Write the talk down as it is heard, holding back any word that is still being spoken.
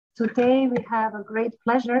today we have a great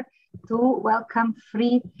pleasure to welcome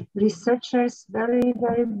three researchers, very,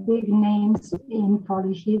 very big names in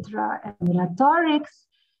polyhedra and rhetorics.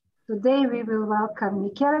 Today we will welcome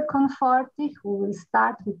Michele Conforti, who will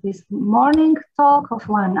start with this morning talk of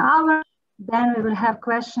 1 hour. Then we will have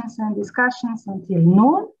questions and discussions until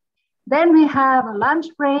noon. Then we have a lunch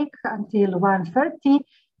break until 1:30.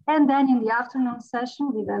 And then in the afternoon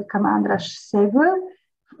session, we welcome Andras Segul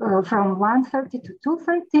from 1:30 to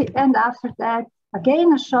 2:30. And after that, again,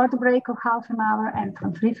 a short break of half an hour. And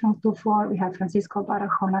from 3 to 4, we have Francisco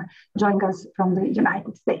Barahona joining us from the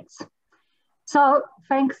United States. So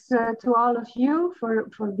thanks to all of you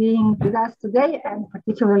for being with us today, and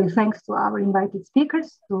particularly thanks to our invited speakers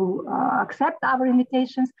to accept our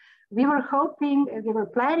invitations. We were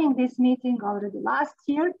planning this meeting already last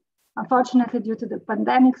year. Unfortunately, due to the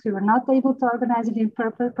pandemics, we were not able to organize it in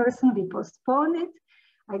person. We postponed it.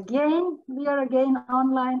 We are again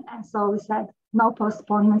online. And so we said, no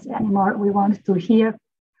postponements anymore. We want to hear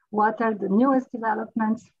what are the newest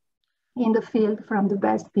developments in the field from the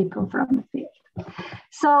best people from the field.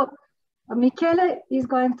 So Michele is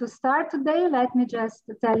going to start today. Let me just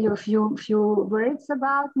tell you a few words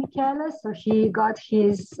about Michele. So he got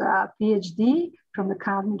his PhD from the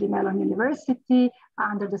Carnegie Mellon University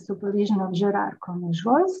under the supervision of Gérard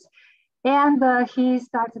Cornejols. And he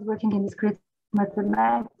started working in discrete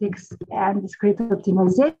mathematics and discrete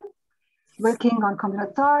optimization, working on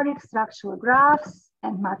combinatorics, structural graphs,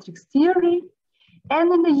 and matrix theory. And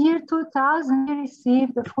in the year 2000, he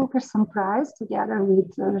received the Fulkerson Prize together with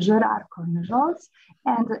Gérard Cornejols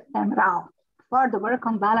and M. Rao for the work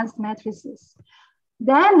on balanced matrices.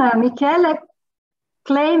 Then Michele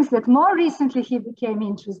claims that more recently he became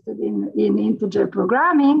interested in integer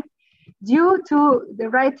programming due to the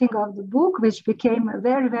writing of the book, which became a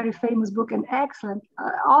very, very famous book and excellent,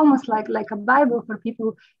 almost like a Bible for people,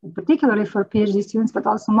 particularly for PhD students, but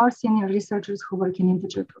also more senior researchers who work in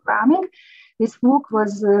integer programming. This book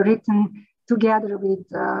was written together with,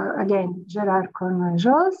 again, Gérard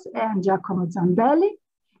Cornejols and Giacomo Zambelli.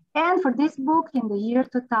 And for this book, in the year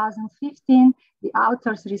 2015, the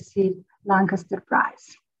authors received Lancaster Prize.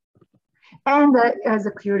 And as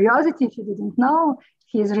a curiosity, if you didn't know,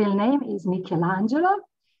 his real name is Michelangelo.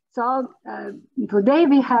 So today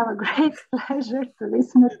we have a great pleasure to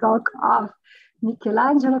listen to talk of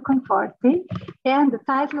Michelangelo Conforti, and the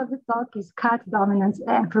title of the talk is Cut Dominance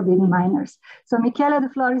and Forbidden Minors. So Michele, the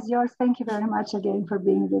floor is yours. Thank you very much again for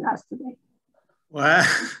being with us today. Well,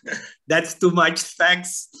 that's too much.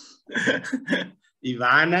 Thanks,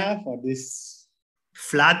 Ivana, for this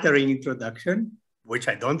flattering introduction, which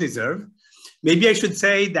I don't deserve. Maybe I should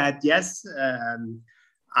say that, yes, in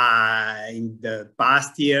the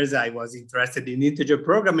past years, I was interested in integer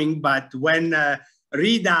programming, but when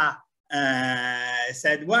Rida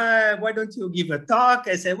said, well, why don't you give a talk?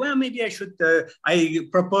 I said, well, maybe I should, I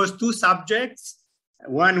proposed 2 subjects.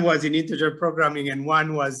 One was in integer programming and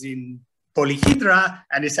one was in polyhedra.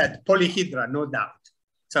 And he said, polyhedra, no doubt.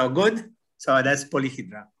 So good. So that's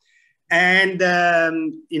polyhedra. And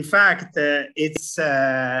in fact, it's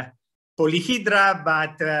polyhedra,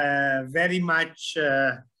 but very much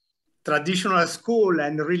traditional school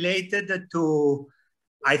and related to,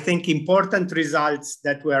 I think, important results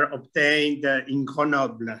that were obtained in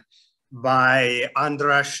Grenoble by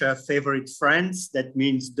Andras' favorite friends. That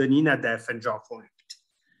means Denis Nadef and Jean Philippe.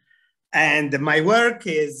 And my work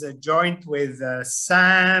is joint with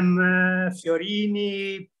Sam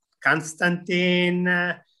Fiorini, Constantine,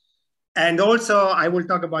 and also I will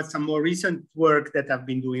talk about some more recent work that I've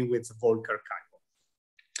been doing with Volker Kaibo.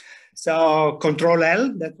 So Control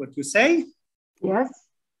L, that's what you say? Yes.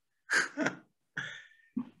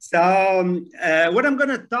 So what I'm going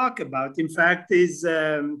to talk about, in fact, is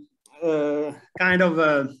kind of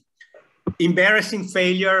an embarrassing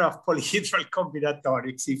failure of polyhedral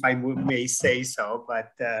combinatorics, if I may say so,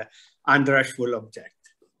 but Andras will object.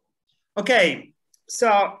 Okay,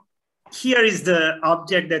 so here is the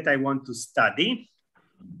object that I want to study.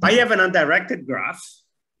 I have an undirected graph,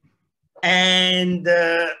 and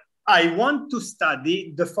I want to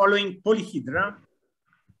study the following polyhedra,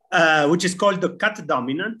 which is called the cut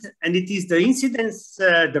dominant, and it is the incidence,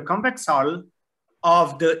 the convex hull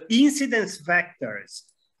of the incidence vectors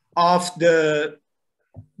of the,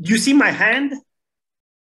 do you see my hand?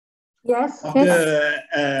 Yes. Of the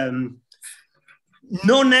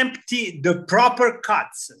non-empty, the proper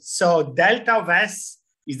cuts. So delta of S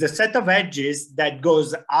is the set of edges that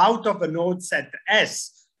goes out of a node set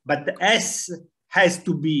S, but the S has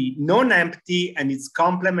to be non-empty and its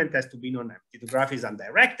complement has to be non-empty. The graph is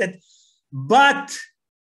undirected, but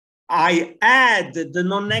I add the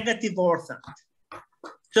non-negative orthant.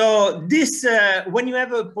 So this, when you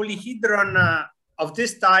have a polyhedron of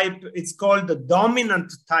this type, it's called the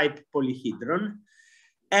dominant type polyhedron.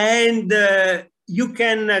 And you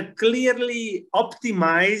can clearly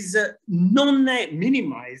optimize,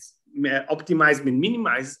 minimize, optimize means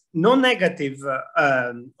minimize, non-negative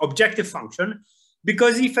objective function,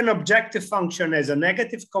 because if an objective function has a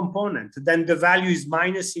negative component, then the value is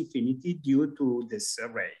minus infinity due to this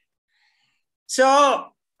array.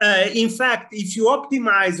 So in fact, if you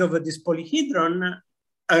optimize over this polyhedron,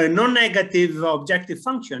 a non-negative objective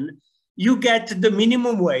function, you get the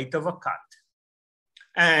minimum weight of a cut.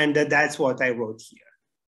 And that's what I wrote here.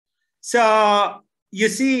 So you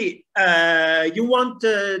see, you want,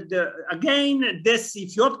 again, this,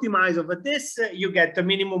 if you optimize over this, you get the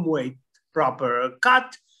minimum weight proper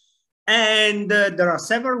cut. And there are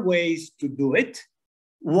several ways to do it.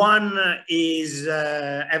 One is,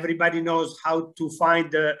 everybody knows how to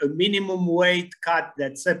find a minimum weight cut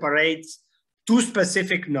that separates two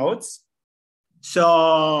specific nodes.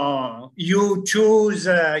 So you choose,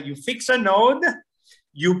 you fix a node,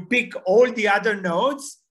 you pick all the other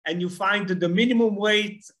nodes, and you find the minimum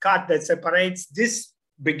weight cut that separates this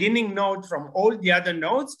beginning node from all the other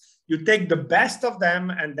nodes. You take the best of them,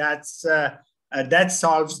 and that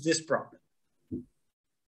solves this problem.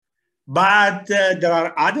 But there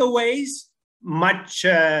are other ways, much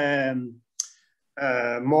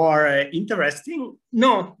more interesting.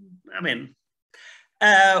 No, I mean,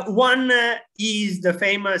 one is the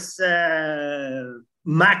famous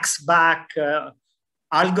max-back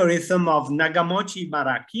algorithm of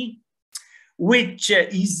Nagamochi-Maraki, which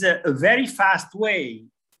is a very fast way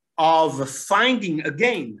of finding,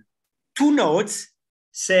 again, two nodes,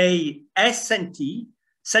 say S and T,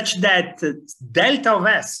 such that delta of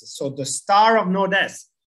S, so the star of node S,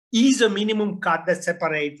 is a minimum cut that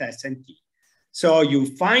separates S and T. So you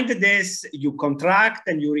find this, you contract,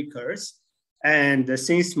 and you recurse. And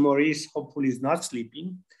since Maurice hopefully is not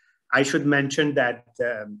sleeping, I should mention that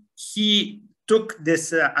he took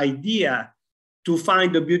this idea to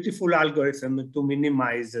find a beautiful algorithm to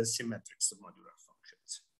minimize symmetric submodular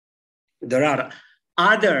functions. There are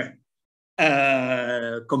other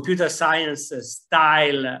computer science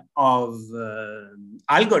style of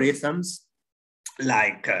algorithms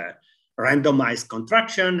like randomized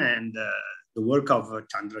contraction, and the work of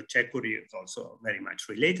Chandra Chekuri is also very much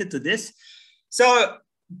related to this. So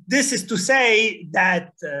this is to say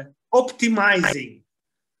that optimizing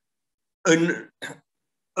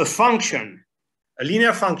a function, a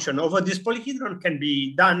linear function over this polyhedron can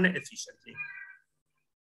be done efficiently.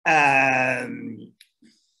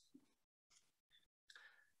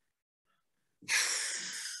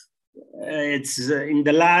 It's in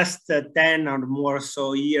the last 10 or more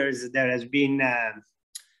so years, there has been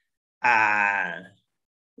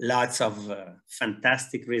lots of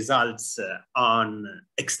fantastic results on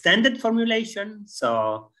extended formulation.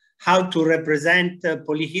 So how to represent a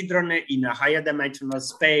polyhedron in a higher dimensional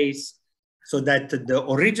space so that the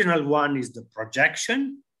original one is the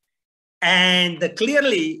projection. And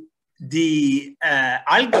clearly the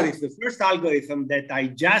algorithm, the first algorithm that I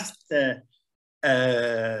just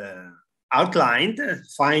outlined,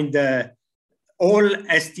 find all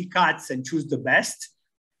ST cuts and choose the best,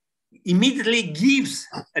 immediately gives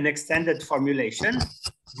an extended formulation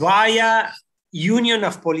via union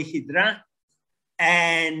of polyhedra.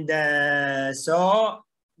 And so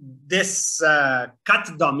this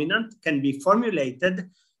cut dominant can be formulated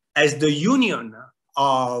as the union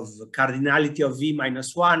of cardinality of V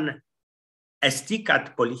minus 1 ST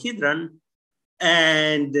cut polyhedron,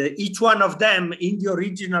 and each one of them in the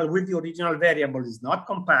original with the original variable is not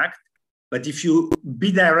compact, but if you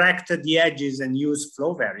bidirect the edges and use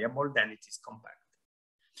flow variable, then it is compact.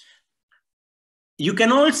 You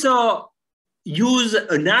can also use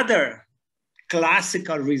another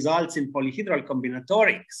classical results in polyhedral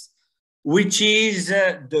combinatorics, which is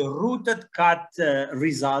the rooted cut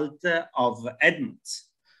result of Edmonds.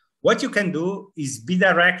 What you can do is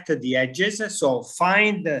bidirect the edges, so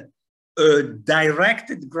find a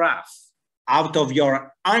directed graph out of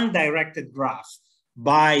your undirected graph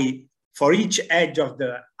by, for each edge of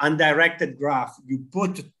the undirected graph, you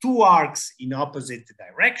put two arcs in opposite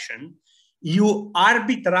direction, you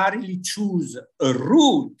arbitrarily choose a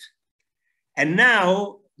root, and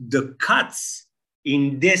now the cuts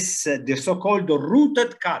in this, the so-called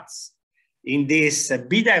rooted cuts in this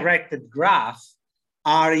bidirected graph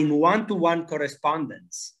are in one-to-one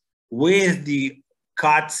correspondence with the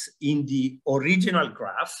cuts in the original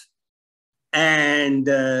graph. And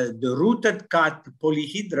the rooted cut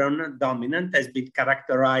polyhedron dominant has been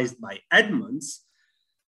characterized by Edmonds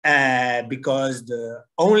because the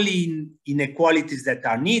only inequalities that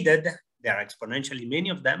are needed, there are exponentially many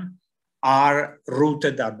of them, are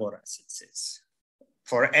rooted arborescences.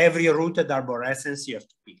 For every rooted arborescence, you have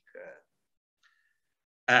to pick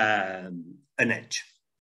an edge.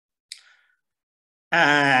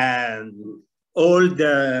 All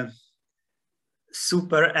the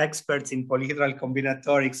super experts in polyhedral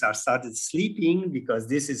combinatorics are started sleeping because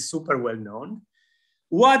this is super well known.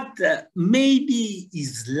 What maybe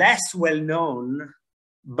is less well known,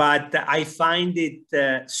 but I find it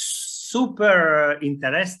super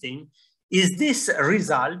interesting, is this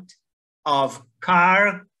result of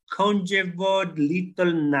Carr, Konjevod,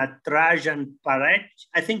 Little, Natarajan, Parekh,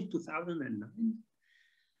 I think 2009,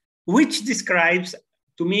 which describes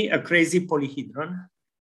to me a crazy polyhedron.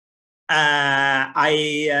 I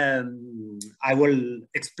will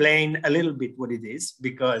explain a little bit what it is,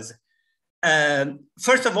 because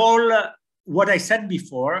first of all, what I said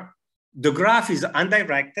before, the graph is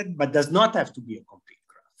undirected, but does not have to be a complete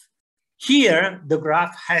graph. Here, the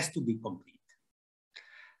graph has to be complete.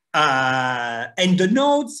 And the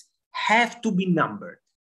nodes have to be numbered,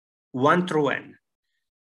 1 through n.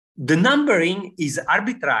 The numbering is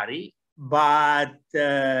arbitrary, but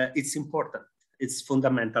it's important. It's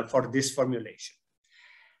fundamental for this formulation.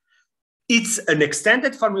 It's an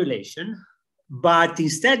extended formulation, but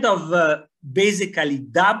instead of basically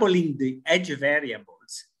doubling the edge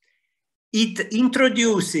variables, it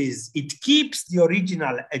keeps the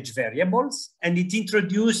original edge variables, and it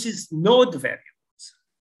introduces node variables.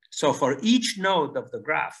 So for each node of the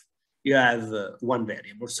graph, you have one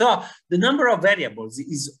variable. So the number of variables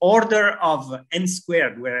is order of n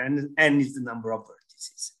squared, where n is the number of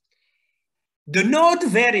vertices. The node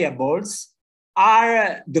variables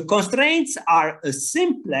are, the constraints are a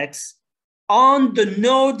simplex on the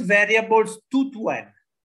node variables 2 to n.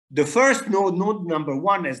 The first node, node number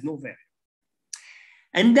 1, has no variable.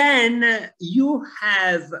 And then you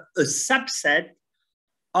have a subset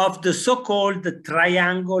of the so-called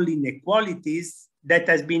triangle inequalities that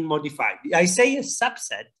has been modified. I say a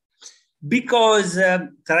subset because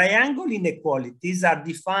triangle inequalities are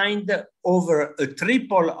defined over a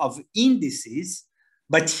triple of indices,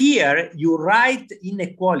 but here you write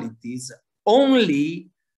inequalities only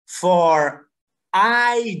for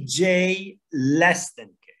ij less than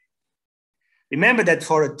k. Remember that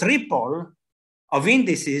for a triple of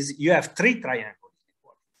indices, you have 3 triangle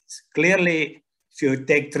inequalities. Clearly, if you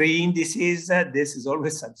take 3 indices, this is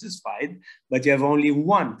always satisfied, but you have only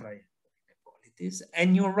 1 triangle inequalities.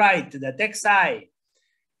 And you write that xi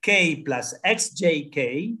k plus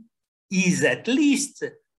xjk is at least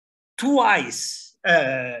twice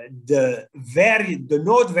the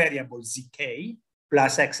node variable zk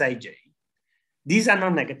plus xij. These are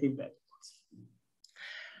non-negative variables.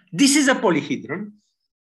 This is a polyhedron.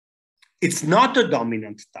 It's not a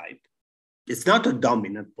dominant type. It's not a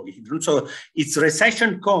dominant polyhedron. So its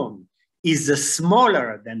recession cone is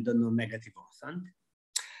smaller than the non-negative orthant.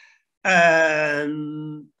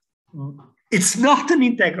 It's not an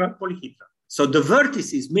integral polyhedron. So the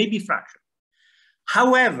vertices may be fractional.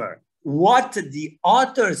 However, what the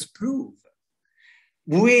authors prove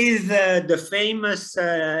with the famous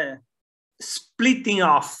splitting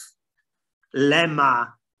off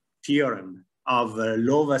lemma theorem of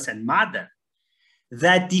Lovász and Mader,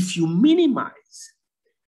 that if you minimize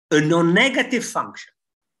a non-negative function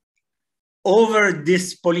over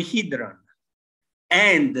this polyhedron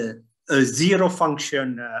and a zero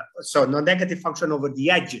function, so non-negative function over the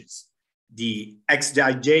edges, the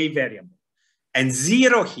xij variable, and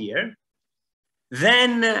 0 here,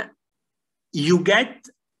 then you get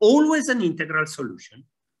always an integral solution.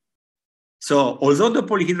 So although the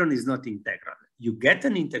polyhedron is not integral, you get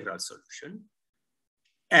an integral solution.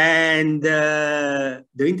 And the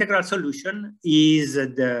integral solution is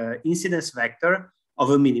the incidence vector of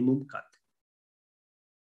a minimum cut.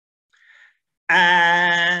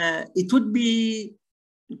 It would be,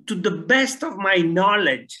 to the best of my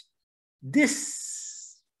knowledge,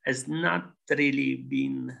 this has not really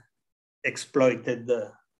been exploited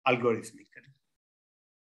algorithmically.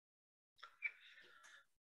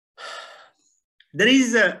 There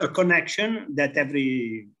is a connection that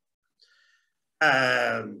every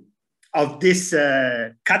of this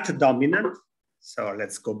cut dominant. So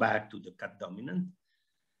let's go back to the cut dominant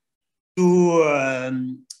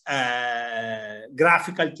to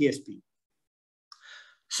graphical TSP.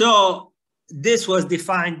 So this was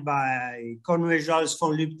defined by Conway-Jols,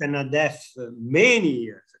 von Lübt, and Adef many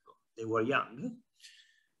years ago. They were young.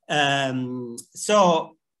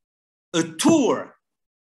 So a tour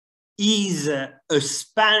is a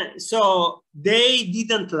span. So they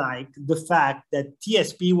didn't like the fact that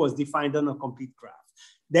TSP was defined on a complete graph.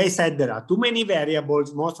 They said there are too many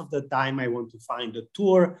variables. Most of the time I want to find a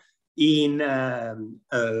tour in a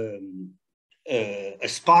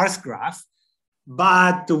sparse graph.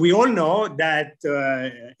 But we all know that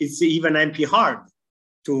it's even NP hard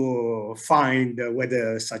to find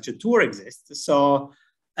whether such a tour exists. So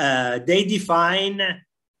they define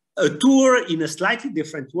a tour in a slightly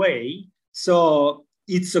different way. So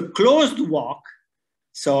it's a closed walk.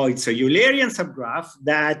 So it's a Eulerian subgraph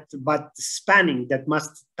but spanning, that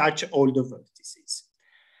must touch all the vertices.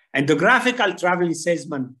 And the graphical traveling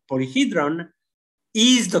salesman polyhedron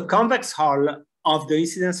is the convex hull of the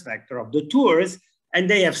incidence vector of the tours. And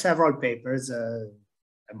they have several papers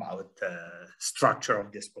about structure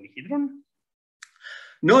of this polyhedron.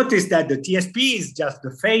 Notice that the TSP is just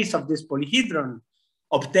the face of this polyhedron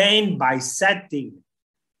obtained by setting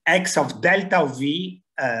x of delta of v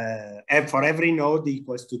for every node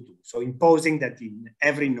equals to 2. So imposing that in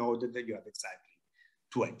every node that you have exactly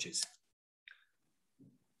 2 edges.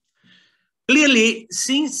 Clearly,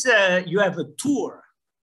 since you have a tour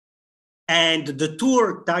and the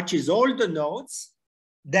tour touches all the nodes,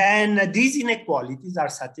 then these inequalities are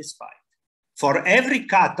satisfied. For every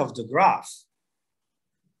cut of the graph,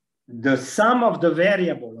 the sum of the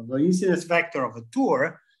variable of the incidence vector of a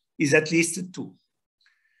tour is at least 2.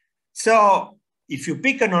 So if you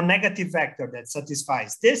pick a non-negative vector that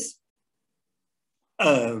satisfies this,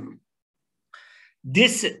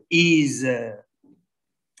 this is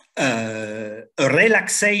a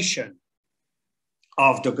relaxation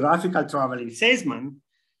of the graphical traveling salesman,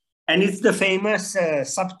 and it's the famous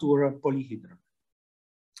subtour polyhedron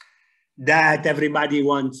that everybody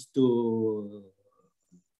wants to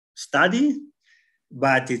study,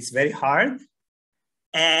 but it's very hard.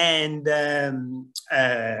 And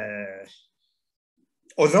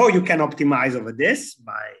although you can optimize over this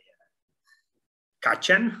by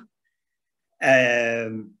Kachan,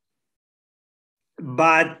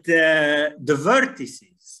 but the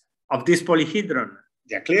vertices of this polyhedron,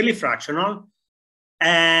 they're clearly fractional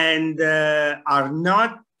and are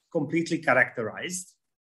not completely characterized.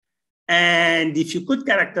 And if you could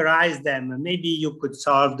characterize them, maybe you could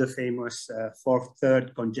solve the famous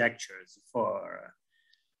fourth-third conjectures for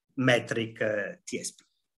metric TSP.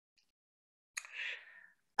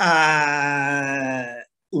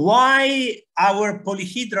 Why our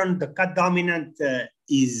polyhedron, the cut dominant,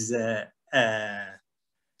 is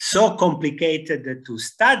so complicated to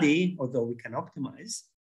study, although we can optimize?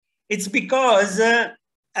 It's because the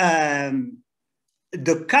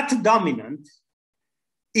cut dominant,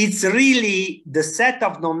 it's really the set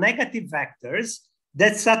of non-negative vectors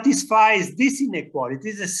that satisfies this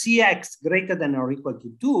inequality, a Cx greater than or equal to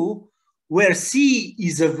 2, where C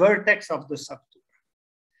is a vertex of the subtour.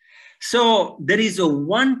 So there is a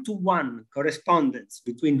one-to-one correspondence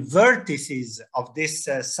between vertices of this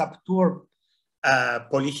subtour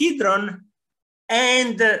polyhedron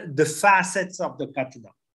and the facets of the cut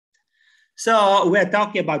dominant. So we're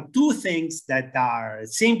talking about two things that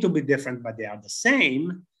seem to be different, but they are the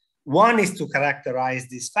same. One is to characterize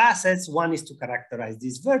these facets, one is to characterize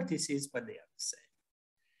these vertices, but they are the same.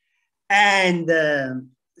 And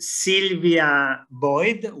Sylvia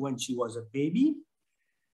Boyd, when she was a baby,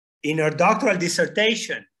 in her doctoral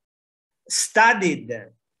dissertation, studied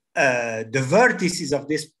the vertices of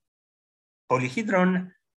this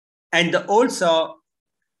polyhedron, and also,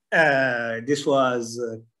 this was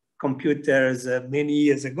computers many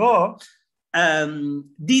years ago,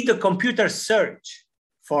 did a computer search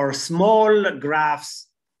for small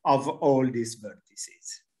graphs of all these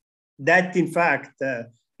vertices. That, in fact,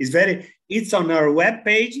 is it's on our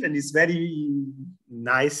webpage, and it's very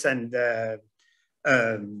nice and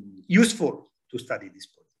useful to study these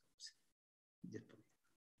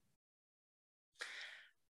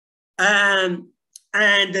polygons.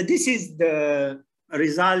 And this is the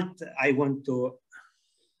result I want to,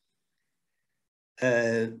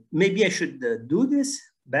 maybe I should do this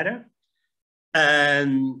better.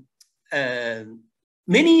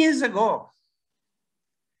 Many years ago,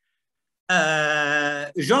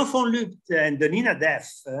 Jean von Lupt and Nina Deff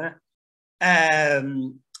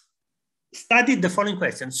studied the following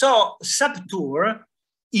question. So subtour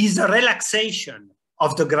is a relaxation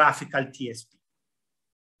of the graphical TSP.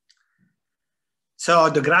 So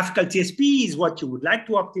the graphical TSP is what you would like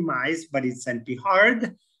to optimize, but it's NP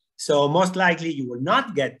hard. So most likely you will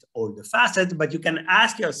not get all the facets, but you can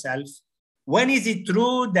ask yourself, when is it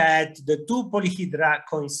true that the two polyhedra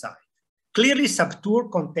coincide? Clearly subtour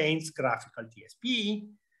contains graphical TSP,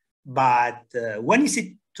 but when is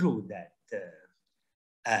it true that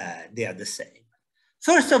they are the same.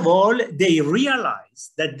 First of all, they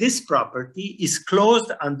realize that this property is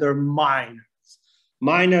closed under minors.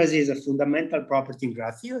 Minors is a fundamental property in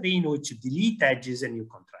graph theory in which you delete edges and you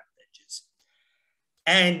contract edges.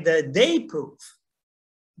 And they prove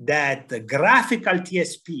that the graphical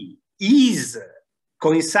TSP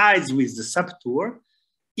coincides with the subtour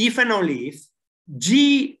if and only if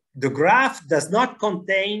G, the graph, does not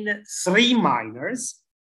contain 3 minors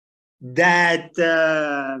that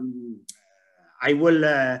I will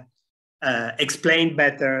explain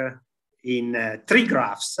better in 3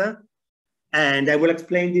 graphs, and I will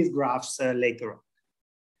explain these graphs later on.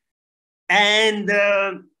 And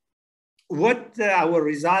what our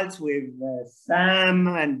results with Sam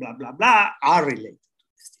and blah, blah, blah are related to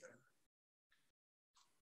this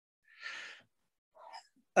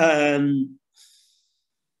theorem.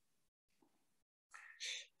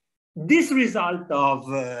 This result of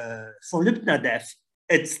von Lübner-Deff,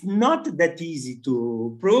 it's not that easy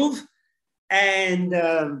to prove. And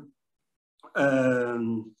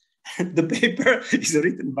the paper is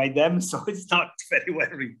written by them, so it's not very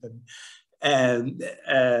well written.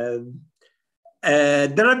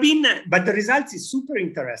 There have been, but the results is super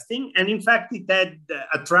interesting. And in fact, it had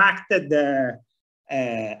attracted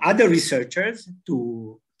other researchers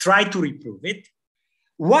to try to reprove it.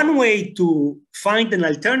 One way to find an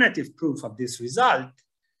alternative proof of this result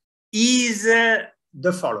is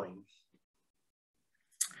the following.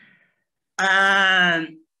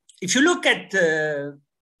 If you look at,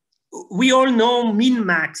 we all know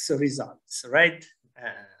min-max results, right?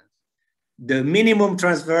 The minimum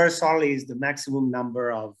transversal is the maximum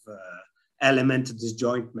number of element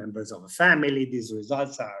disjoint members of a family. These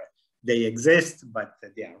results they exist, but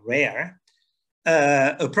they are rare.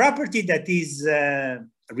 A property that is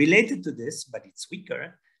related to this, but it's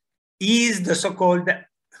weaker, is the so-called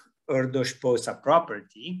Erdős-Pósa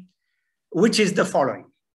property, which is the following,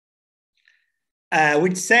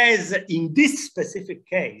 which says in this specific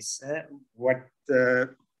case,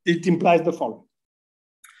 it implies the following.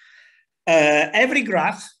 Every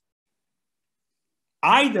graph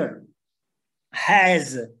either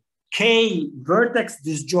has k vertex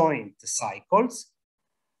disjoint cycles,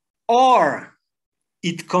 or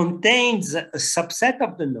it contains a subset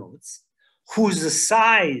of the nodes whose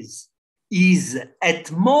size is at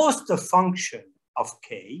most a function of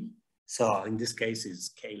k. So in this case, is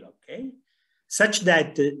k log k, such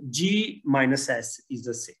that G minus S is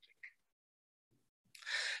a cyclic.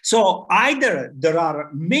 So either there are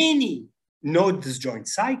many node disjoint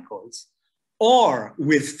cycles, or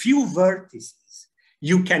with few vertices,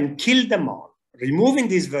 you can kill them all. Removing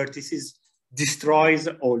these vertices destroys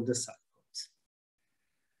all the cycles.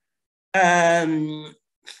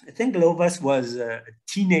 I think Lovas was a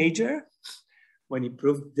teenager when he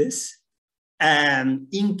proved this.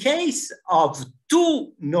 In case of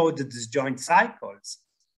 2 node disjoint cycles,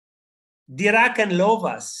 Dirac and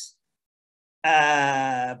Lovas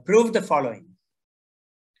proved the following.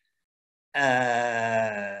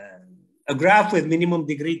 A graph with minimum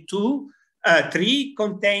degree 3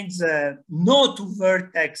 contains no 2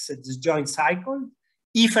 vertex disjoint cycle,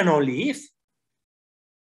 if and only if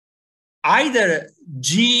either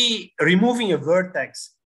G removing a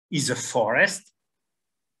vertex is a forest.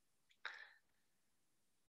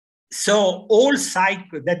 So all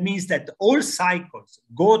cycles, that means that all cycles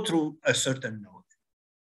go through a certain node.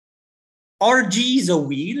 Or G is a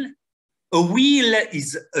wheel. A wheel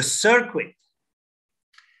is a circuit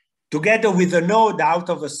together with a node out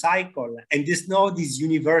of a cycle, and this node is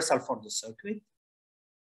universal for the circuit.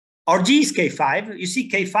 Or G is K5. You see,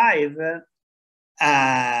 K5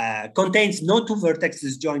 contains no 2 vertex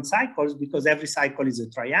disjoint cycles because every cycle is a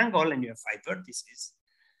triangle and you have 5 vertices.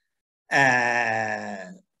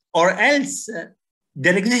 Or else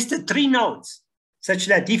there exist 3 nodes, such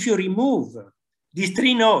that if you remove these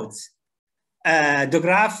 3 nodes, the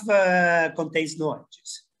graph contains no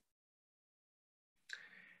edges.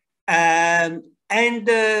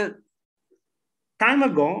 Time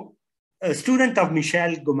ago, a student of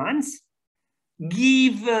Michele Gomans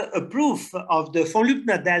gave a proof of the von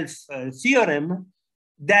Lübner-Delft theorem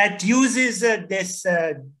that uses this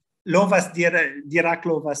Dirac-Lovas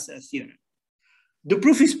theorem. The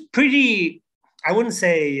proof is pretty, I wouldn't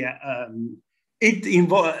say, it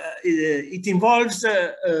involves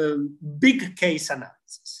a big case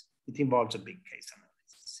analysis. It involves a big case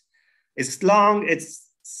analysis. It's long, it's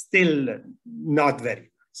still not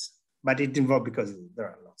very nice, but it involves because there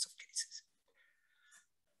are lots of cases.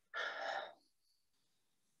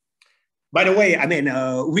 By the way, I mean,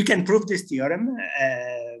 we can prove this theorem.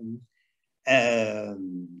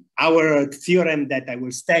 Our theorem that I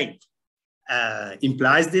will state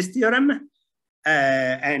implies this theorem.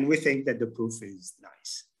 And we think that the proof is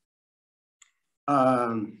nice.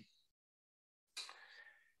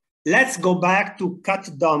 Let's go back to cut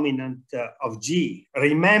dominant of G.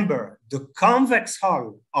 Remember, the convex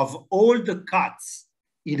hull of all the cuts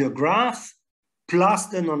in a graph plus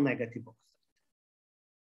the non-negative offset.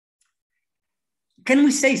 Can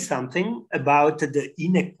we say something about the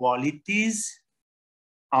inequalities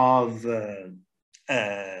of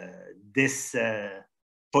this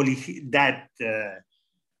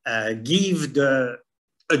give a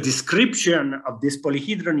description of this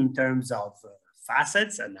polyhedron in terms of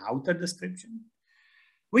facets, an outer description?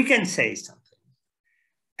 We can say something.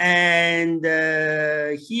 And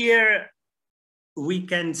here we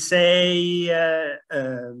can say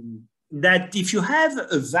that if you have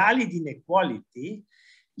a valid inequality,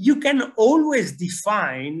 you can always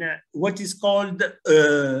define what is called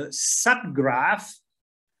a subgraph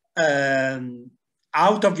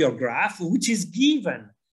out of your graph, which is given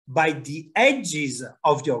by the edges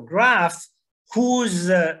of your graph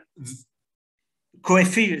whose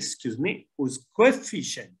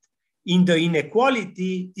coefficient in the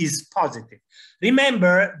inequality is positive.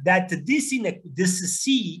 Remember that this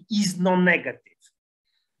C is non-negative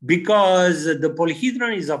because the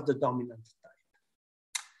polyhedron is of the dominant type.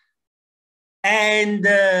 And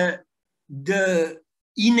the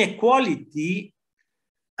inequality,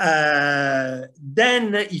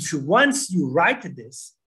 then if you, once you write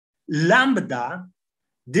this, lambda,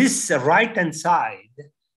 this right-hand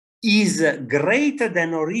side, is greater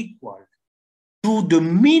than or equal to the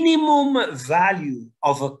minimum value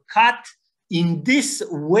of a cut in this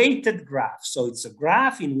weighted graph. So it's a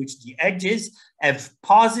graph in which the edges have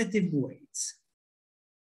positive weights.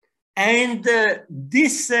 And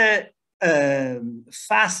this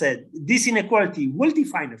facet, this inequality will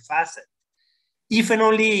define a facet if and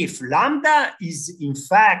only if lambda is in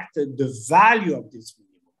fact the value of this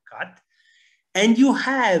minimum cut, and you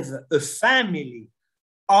have a family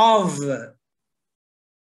of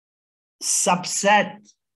subset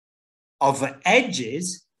of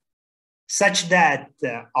edges such that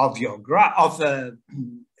of your graph of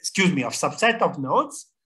subset of nodes,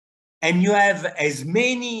 and you have as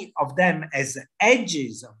many of them as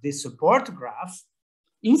edges of this support graph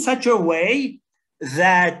in such a way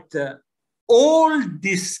that all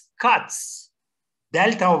these cuts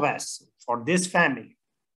delta of S for this family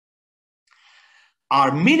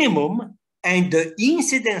are minimum, and the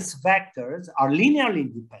incidence vectors are linearly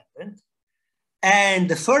independent.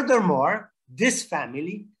 And furthermore, this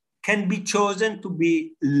family can be chosen to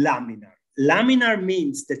be laminar. Laminar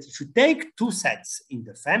means that if you take two sets in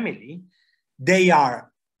the family, they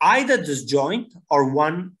are either disjoint or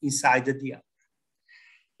one inside the other.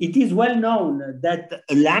 It is well known that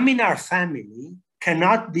a laminar family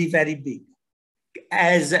cannot be very big,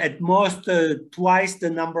 as at most twice the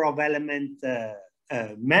number of element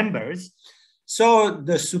members. So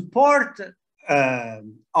the support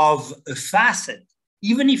of a facet,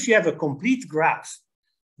 even if you have a complete graph,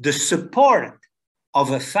 the support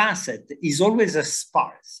of a facet is always a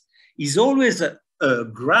sparse, is always a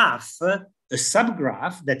graph, a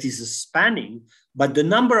subgraph that is spanning, but the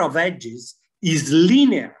number of edges is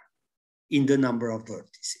linear in the number of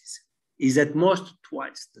vertices, is at most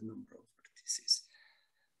twice the number of vertices.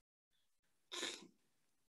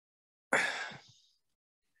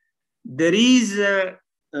 There is a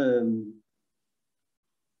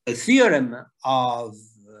theorem of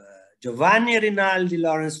Giovanni Rinaldi,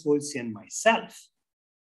 Lawrence Fulci, and myself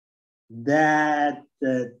that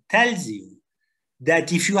tells you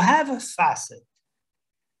that if you have a facet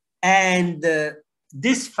and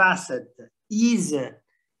this facet is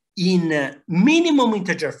in minimum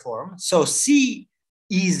integer form, so C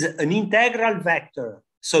is an integral vector,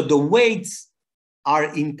 so the weights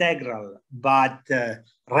are integral but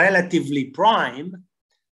relatively prime,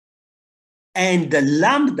 and the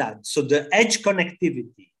lambda, so the edge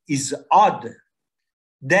connectivity, is odd,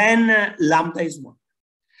 then lambda is 1.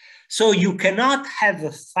 So you cannot have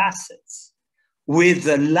facets with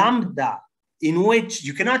a lambda in which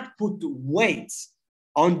you cannot put weights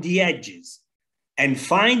on the edges and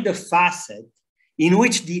find a facet in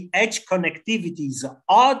which the edge connectivity is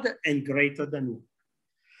odd and greater than 1.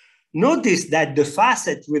 Notice that the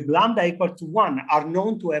facets with lambda equal to 1 are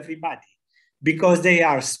known to everybody because they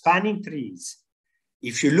are spanning trees.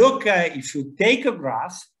 If you look, if you take a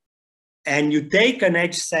graph and you take an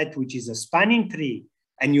edge set, which is a spanning tree,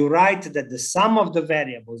 and you write that the sum of the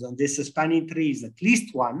variables on this spanning tree is at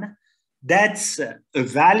least 1, that's a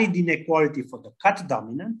valid inequality for the cut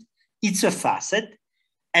dominant. It's a facet,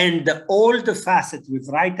 and all the facets with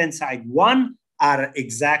right-hand side 1 are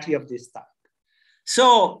exactly of this type.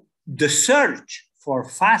 So the search for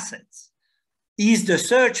facets is the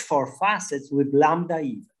search for facets with lambda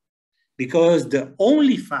even, because the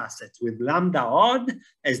only facets with lambda odd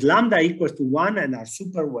has lambda equals to 1 and are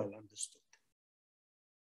super well understood.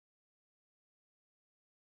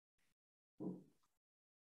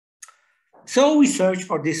 So we search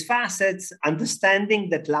for these facets, understanding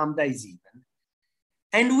that lambda is even.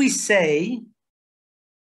 And we say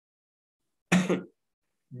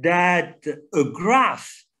that a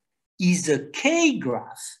graph is a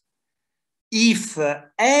K-graph if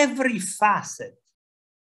every facet,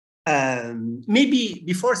 maybe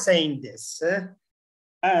before saying this,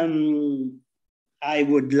 I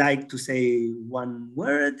would like to say one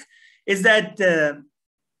word, is that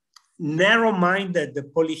narrow-minded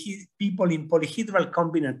people in polyhedral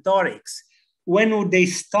combinatorics, when they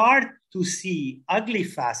start to see ugly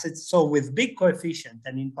facets, so with big coefficient,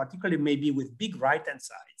 and in particular maybe with big right-hand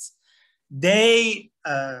sides, they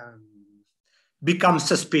become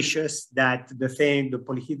suspicious that the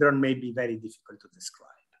polyhedron may be very difficult to describe.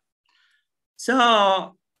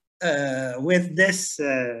 So with this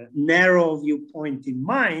narrow viewpoint in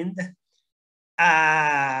mind,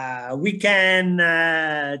 we can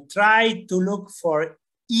try to look for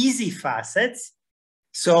easy facets,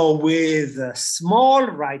 so with small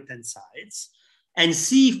right-hand sides, and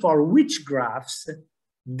see for which graphs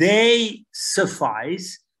they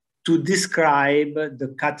suffice to describe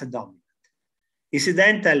the cut dominant.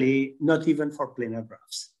 Incidentally, not even for planar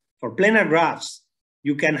graphs. For planar graphs,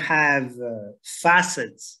 you can have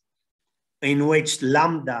facets in which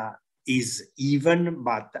lambda is even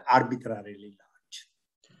but arbitrarily large.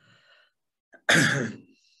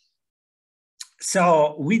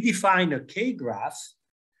 So we define a K-graph,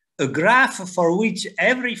 a graph for which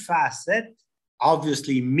every facet,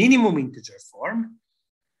 obviously minimum integer form,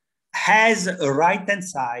 has a right-hand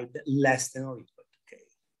side less than or equal to K.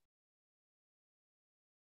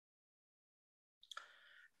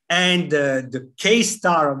 And the K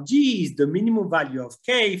star of G is the minimum value of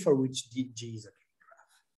K for which G is a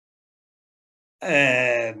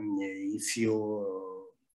K-graph. If you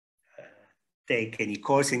take any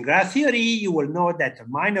course in graph theory, you will know that the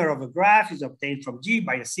minor of a graph is obtained from G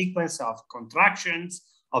by a sequence of contractions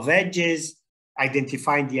of edges,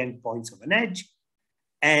 identifying the endpoints of an edge,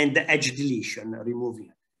 and edge deletion, removing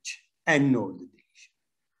an edge, and node deletion.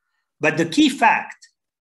 But the key fact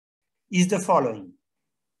is the following.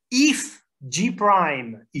 If G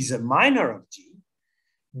prime is a minor of G,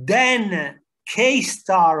 then K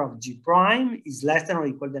star of G prime is less than or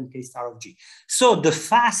equal than K star of G. So the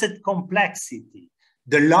facet complexity,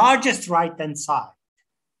 the largest right-hand side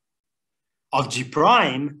of G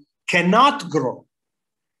prime cannot grow,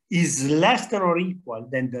 is less than or equal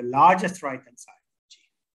than the largest right-hand side of G.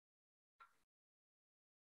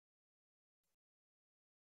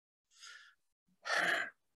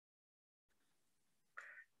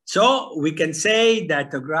 So we can say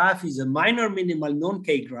that a graph is a minor minimal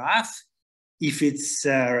non-K graph if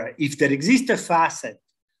there exists a facet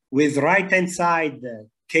with right-hand side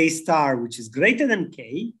K star, which is greater than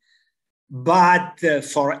K, but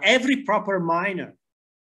for every proper minor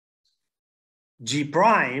G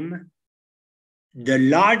prime, the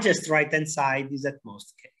largest right-hand side is at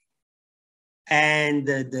most K. And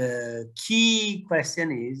the key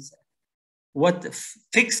question is, what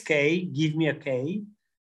fixed K, give me a K,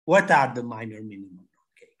 what are the minor minimum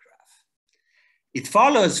non-K graph? It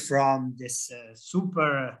follows from this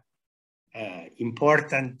super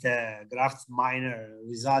important graph minor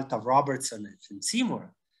result of Robertson and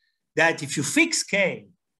Seymour, that if you fix K,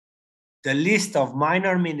 the list of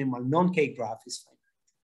minor minimal non-K graph is finite.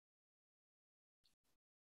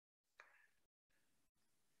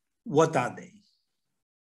 What are they?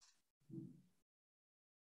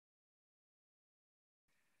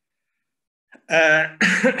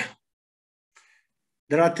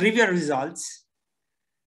 There are trivial results.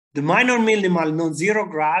 The minor minimal non-zero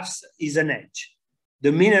graphs is an edge.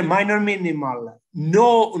 The minor minimal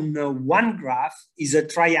one graph is a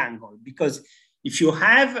triangle, because if you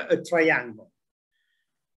have a triangle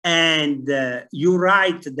and you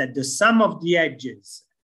write that the sum of the edges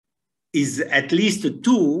is at least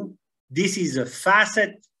 2, this is a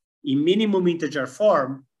facet in minimum integer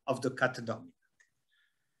form of the cut dominant.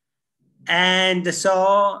 And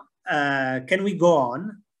so can we go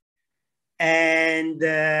on and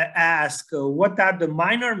ask what are the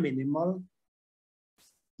minor minimal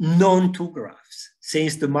non-2 graphs,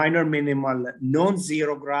 since the minor minimal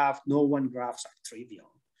non-zero graph, no-one graphs are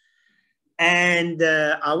trivial. And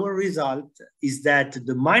our result is that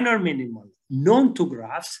the minor minimal non-2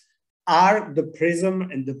 graphs are the prism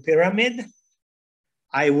and the pyramid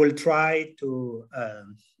I will try to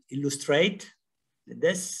illustrate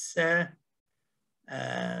this,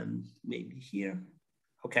 maybe here.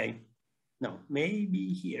 Okay, no,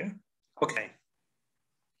 maybe here. Okay.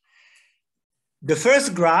 The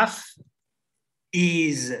first graph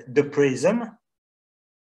is the prism.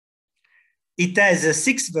 It has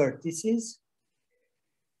 6 vertices.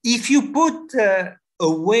 If you put a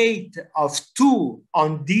weight of 2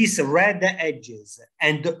 on these red edges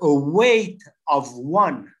and a weight of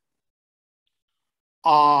 1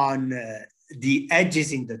 on the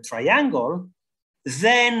edges in the triangle,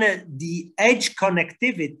 then the edge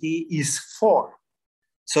connectivity is 4.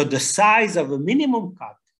 So the size of a minimum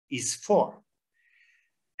cut is 4.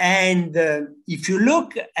 And if you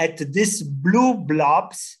look at these blue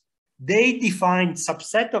blobs, they define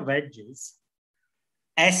subset of edges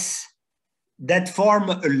S that form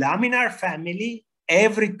a laminar family.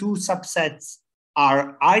 Every 2 subsets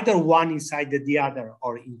are either one inside the other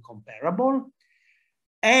or incomparable.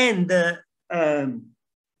 And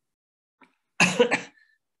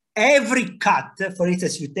every cut, for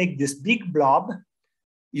instance, you take this big blob,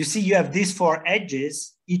 you see you have these 4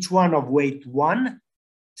 edges, each one of weight 1.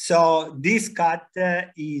 So this cut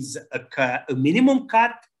is a minimum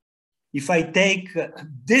cut. If I take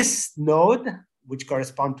this node, which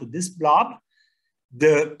corresponds to this blob,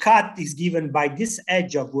 the cut is given by this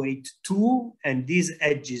edge of weight 2 and these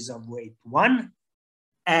edges of weight 1.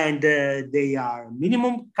 And they are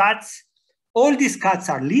minimum cuts. All these cuts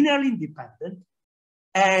are linearly independent.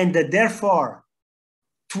 And therefore,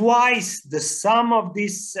 twice the sum of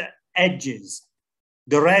these edges,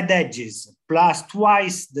 the red edges, plus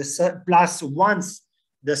once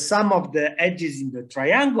the sum of the edges in the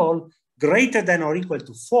triangle greater than or equal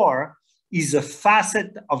to 4 is a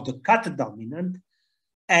facet of the cut dominant.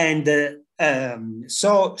 And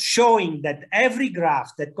so showing that every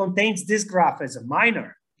graph that contains this graph as a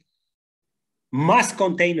minor must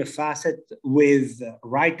contain a facet with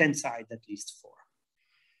right-hand side at least 4.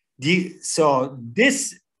 So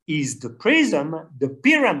this is the prism. The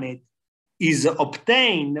pyramid is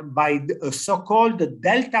obtained by a so-called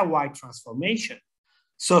delta Y transformation.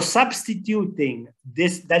 So substituting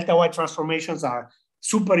this delta Y transformations are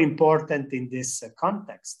super important in this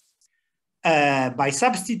context. By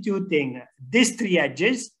substituting these 3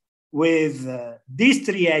 edges with these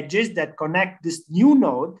 3 edges that connect this new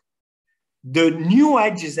node, the new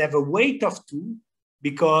edges have a weight of 2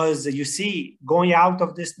 because you see going out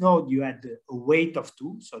of this node, you had a weight of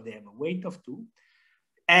 2. So they have a weight of 2.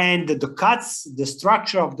 And the cuts, the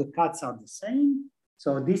structure of the cuts are the same.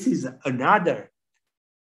 So this is another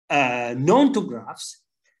known to graphs.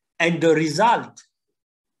 And the result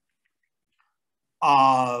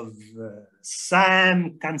of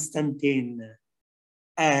Sam, Konstantin,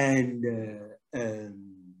 and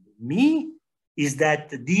me is that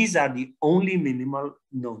these are the only minimal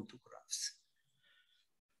known to graphs.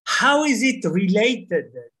 How is it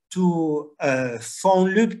related to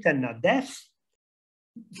von Lupt and Nadef?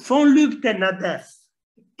 Von Lupt and Nadef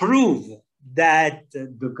prove that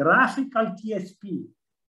the graphical TSP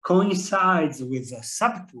coincides with a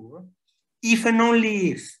subtour if and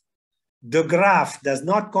only if the graph does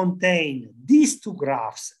not contain these 2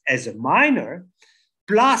 graphs as a minor,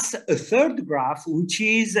 plus a third graph, which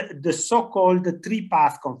is the so-called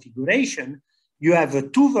 3-path configuration. You have 2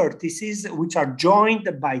 vertices which are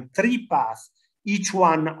joined by 3 paths, each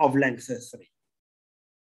one of length 3.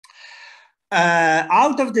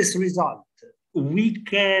 Out of this result, we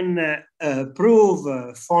can prove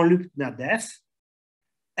von Lupt-Nadef.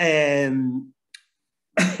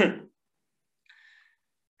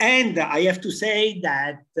 And I have to say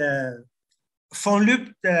that von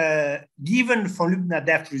Lupt, given von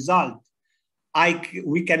Lupt-Nadef result,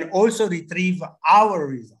 we can also retrieve our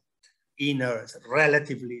result in a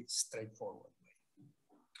relatively straightforward way.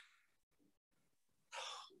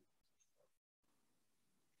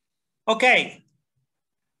 Okay.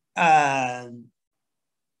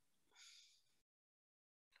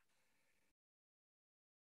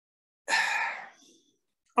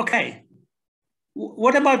 Okay.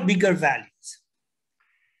 What about bigger values?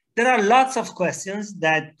 There are lots of questions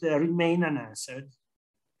that remain unanswered.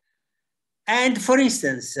 And for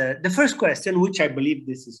instance, the first question, which I believe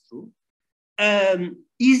this is true,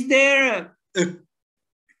 is there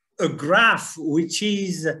a graph which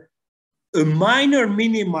is a minor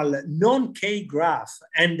minimal non-K graph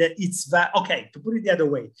and it's, okay, to put it the other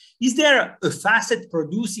way, is there a facet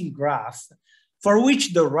producing graph for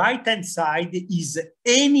which the right-hand side is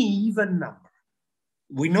any even number?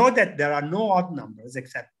 We know that there are no odd numbers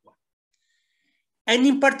except 1. And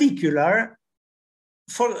in particular,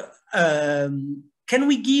 for can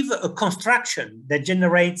we give a construction that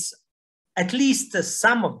generates at least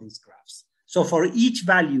some of these graphs? So for each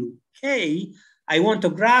value k, I want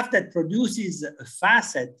a graph that produces a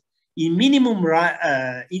facet in minimum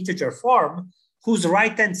integer form whose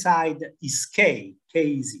right-hand side is k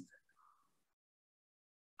is even.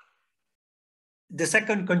 The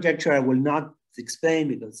second conjecture I will not explain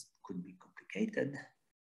because it could be complicated.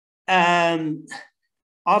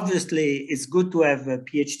 Obviously, it's good to have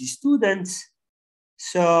PhD students.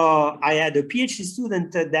 So I had a PhD student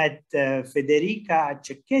that Federica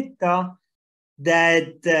Cecchetto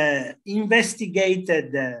that investigated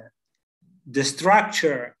the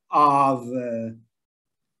structure of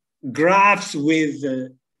graphs with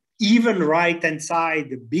even right-hand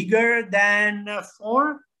side bigger than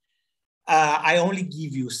 4. I only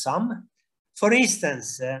give you some. For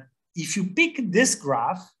instance, if you pick this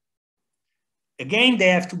graph, again, they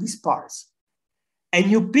have to be sparse. And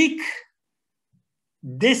you pick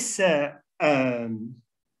this, can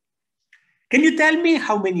you tell me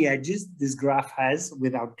how many edges this graph has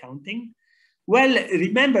without counting? Well,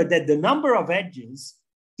 remember that the number of edges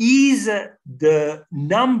is the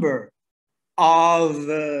number of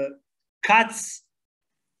cuts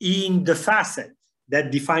in the facet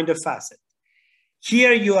that define the facet.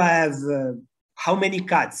 Here you have how many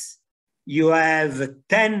cuts? You have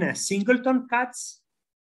 10 singleton cuts,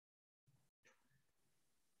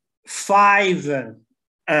 5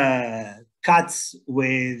 cuts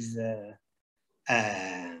with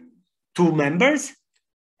 2 members,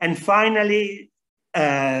 and finally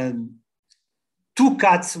 2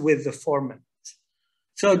 cuts with the 4 members.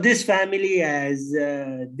 So this family has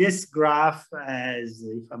this graph as,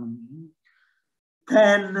 if I'm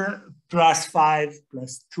 10 plus 5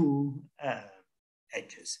 plus 2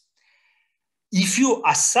 edges. If you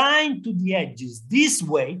assign to the edges these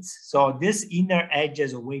weights, so this inner edge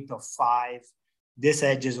has a weight of 5, this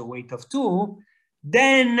edge has a weight of 2,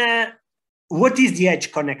 then what is the edge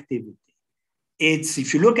connectivity? It's,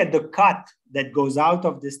 if you look at the cut that goes out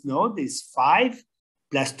of this node, is 5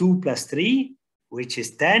 plus 2 plus 3, which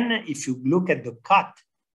is 10. If you look at the cut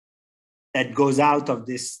that goes out of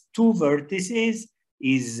these 2 vertices,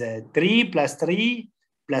 is 3 plus 3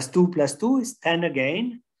 plus 2 plus 2 is 10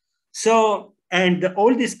 again. So, and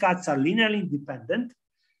all these cuts are linearly independent.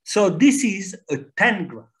 So this is a 10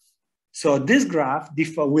 graph. So this graph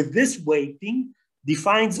with this weighting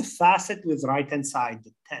defines a facet with right-hand side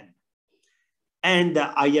 10. And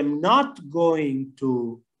I am not going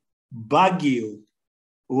to bug you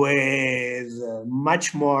with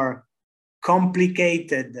much more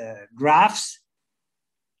complicated graphs.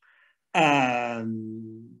 But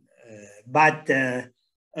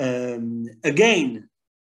again,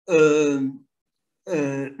 a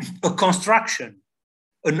construction,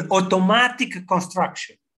 an automatic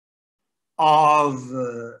construction of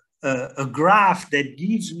a graph that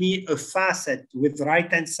gives me a facet with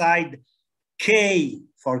right-hand side k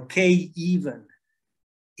for k even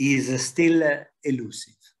is still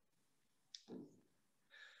elusive.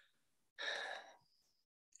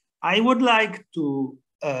 I would like to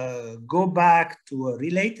go back to a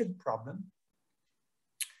related problem.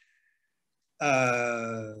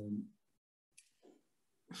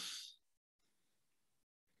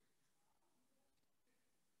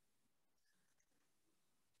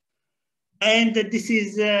 And this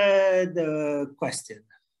is the question.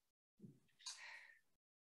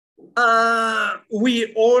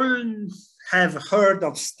 We all have heard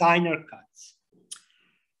of Steiner cuts.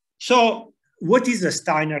 So what is a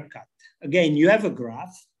Steiner cut? Again, you have a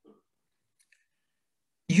graph.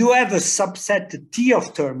 You have a subset T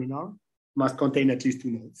of terminal, must contain at least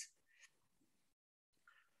 2 nodes.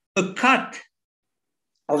 A cut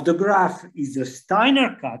of the graph is a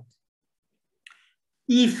Steiner cut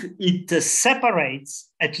if it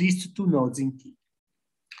separates at least 2 nodes in T.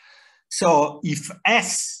 So if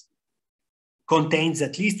S contains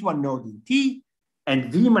at least 1 node in T,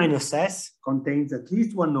 and V minus S contains at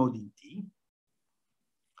least 1 node in T,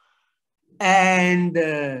 and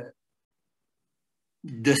the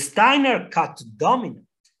Steiner cut dominant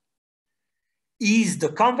is the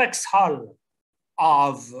convex hull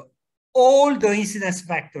of all the incidence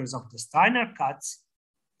vectors of the Steiner cuts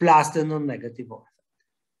plus the non-negative orthot.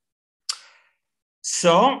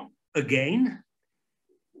 So again,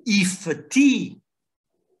 if T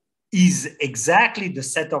is exactly the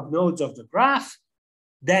set of nodes of the graph,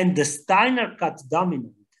 then the Steiner cut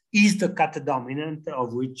dominant is the cut dominant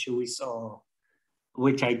of which we saw,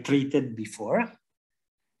 which I treated before.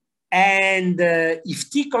 And if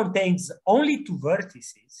T contains only 2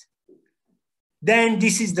 vertices, then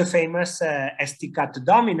this is the famous ST cut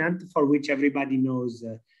dominant, for which everybody knows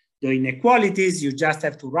the inequalities, you just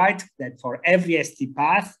have to write that for every ST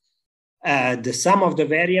path, the sum of the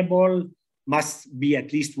variable must be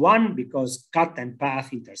at least 1 because cut and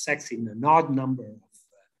path intersects in an odd number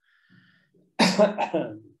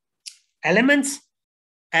of elements.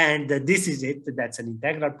 And this is it. That's an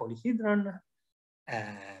integral polyhedron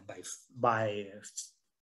by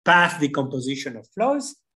path decomposition of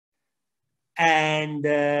flows. And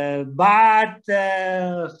but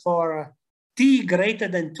for t greater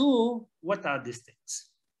than 2, what are these things?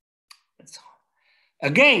 So,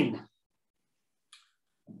 again,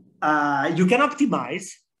 you can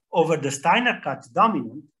optimize over the Steiner cut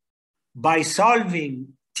dominant by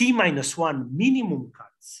solving t-1 minimum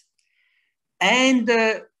cuts. And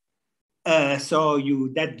so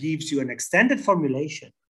that gives you an extended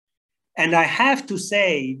formulation. And I have to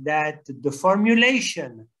say that the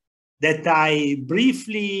formulation that I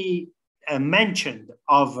briefly mentioned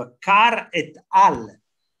of Carr et al.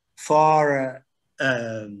 For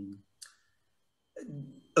a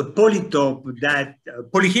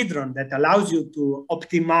polyhedron that allows you to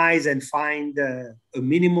optimize and find a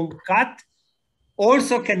minimum cut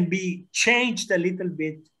also can be changed a little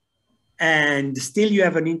bit, and still you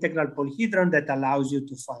have an integral polyhedron that allows you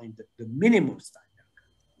to find the minimum Steiner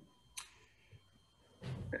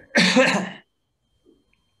cut.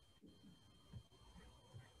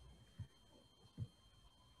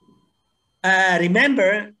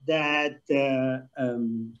 Remember that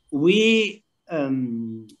we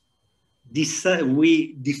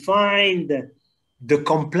defined the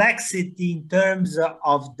complexity in terms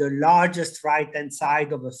of the largest right-hand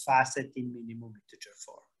side of a facet in minimum integer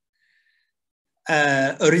form.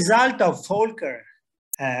 A result of Volker,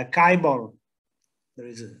 Keibel,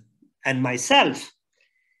 and myself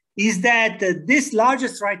is that this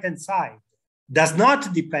largest right-hand side does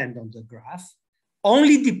not depend on the graph,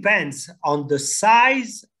 only depends on the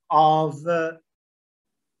size of the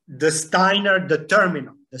Steiner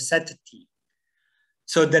determinant, the set T.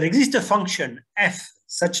 So there exists a function f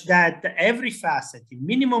such that every facet in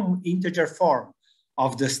minimum integer form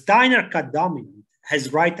of the Steiner cut dominant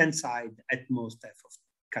has right-hand side at most f of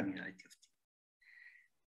cardinality of T.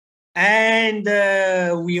 And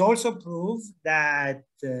we also prove that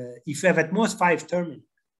if you have at most 5 terminals,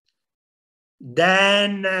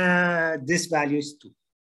 then this value is 2.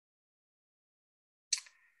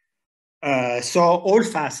 So all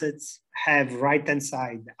facets have right-hand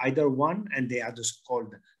side either 1, and they are just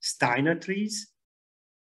called Steiner trees,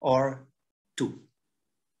 or 2.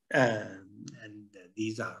 And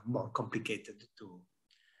these are more complicated to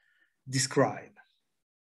describe.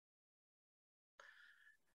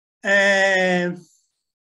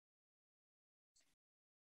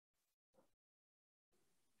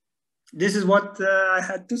 This is what I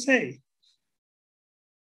had to say.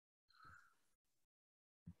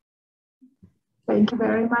 Thank you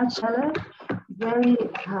very much, Michele. Very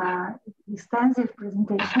extensive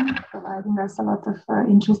presentation, providing us a lot of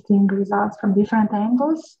interesting results from different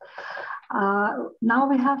angles. Now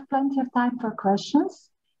we have plenty of time for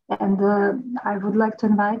questions, and I would like to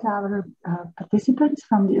invite our participants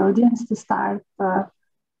from the audience to start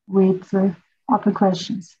with open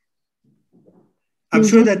questions. I'm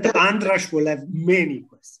sure that Andras will have many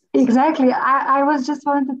questions. Exactly. I was just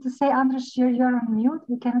wanted to say, Andras, you're on mute.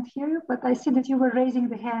 We cannot hear you, but I see that you were raising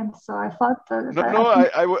the hand. So I thought...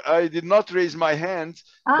 I did not raise my hand,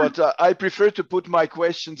 but I prefer to put my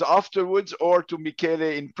questions afterwards or to Michele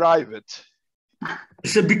in private.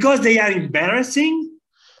 So because they are embarrassing?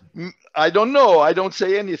 I don't know. I don't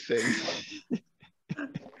say anything.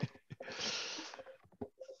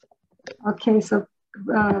 Okay, so...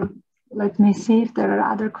 let me see if there are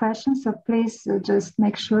other questions. So please just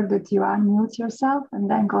make sure that you unmute yourself and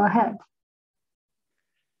then go ahead.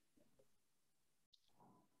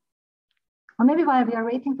 Or maybe while we are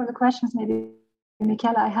waiting for the questions, maybe,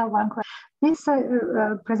 Michele, I have one question.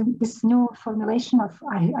 This new formulation of,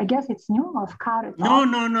 I guess it's new, of Carr.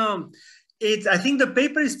 No. I think the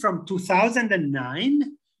paper is from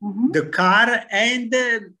 2009, the Carr, and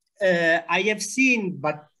I have seen,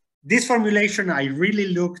 but this formulation, I really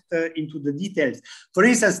looked into the details. For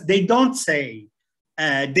instance, they don't say,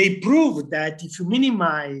 they prove that if you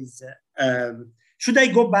minimize, should I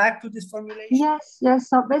go back to this formulation? Yes.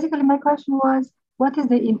 So basically my question was, what is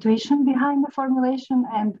the intuition behind the formulation?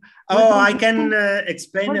 And I can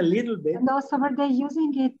explain a little bit. And also, were they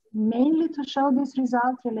using it mainly to show this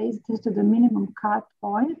result related to the minimum cut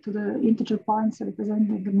point, to the integer points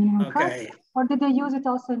representing the minimum cut? Or did they use it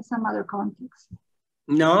also in some other context?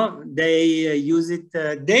 No, they use it.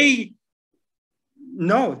 They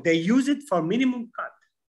use it for minimum cut.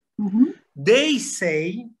 They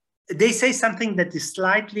say they say something that is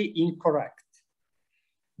slightly incorrect.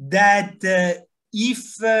 That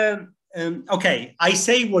okay, I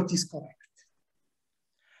say what is correct.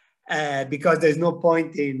 Because there's no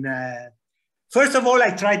point in, first of all,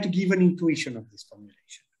 I try to give an intuition of this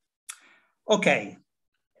formulation. Okay,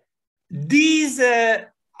 these,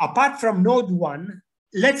 apart from node 1,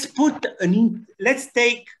 let's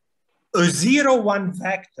take a 0, 1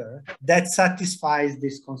 vector that satisfies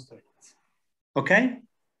this constraint, okay?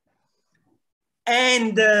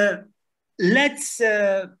 And let's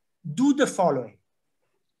do the following.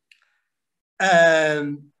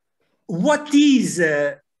 What is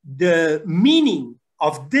the meaning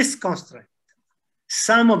of this constraint?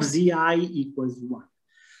 Sum of zi equals 1.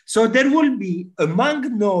 So there will be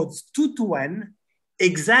among nodes 2 to n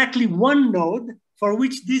exactly one node for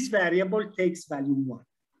which this variable takes value 1.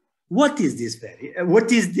 What is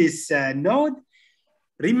this node?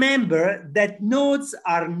 Remember that nodes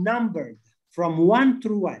are numbered from 1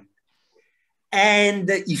 through n. And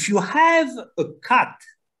if you have a cut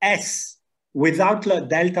S without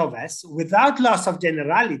delta of S, without loss of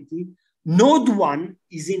generality, node 1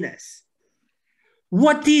 is in S.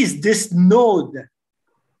 What is this node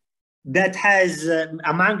that has,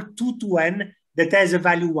 among 2 to n, that has a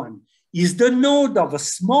value 1? Is the node of a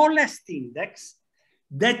smallest index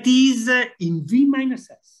that is in V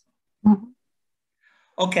minus S. Mm-hmm.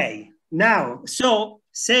 Okay, now, so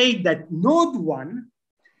say that node 1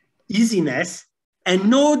 is in S, and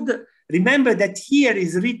node, remember that here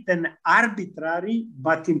is written arbitrary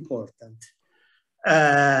but important.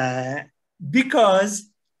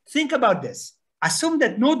 Because think about this. Assume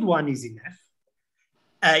that node 1 is in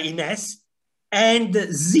in S, and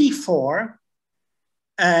Z4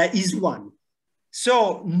 is 1.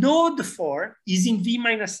 So node 4 is in V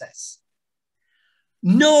minus S.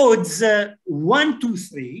 Nodes 1, 2,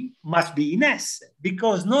 3 must be in S,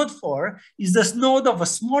 because node 4 is the node of a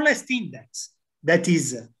smallest index that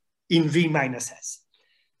is in V minus S.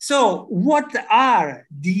 So what are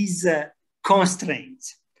these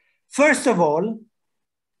constraints? First of all,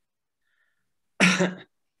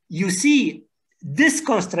 you see these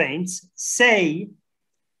constraints say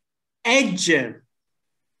edge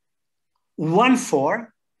 1,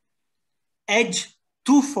 4, edge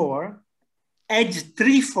 2, 4, edge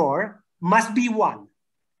 3, 4 must be 1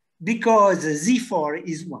 because Z4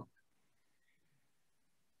 is 1.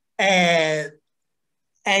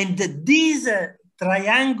 And these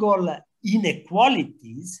triangle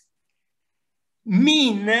inequalities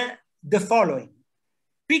mean the following.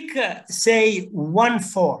 Pick, say, 1,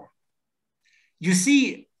 4. You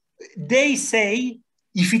see, they say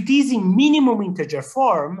if it is in minimum integer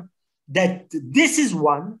form, that this is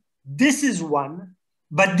 1,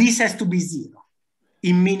 but this has to be 0.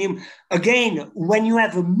 In minimum, again, when you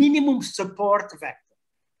have a minimum support vector,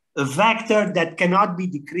 a vector that cannot be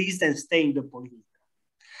decreased and stay in the polyhedron.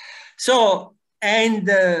 So,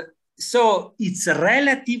 so it's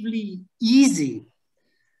relatively easy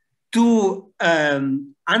to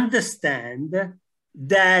understand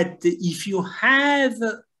that if you have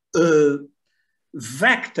a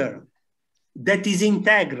vector that is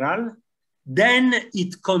integral, then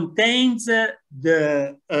it contains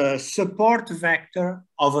the support vector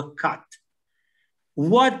of a cut.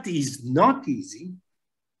 What is not easy,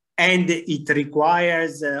 and it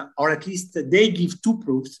requires, or at least they give 2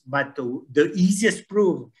 proofs, but the easiest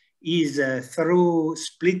proof is through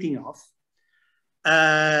splitting off.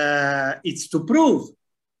 It's to prove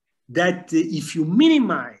that if you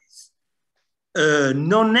minimize a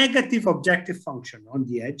non-negative objective function on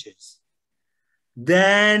the edges,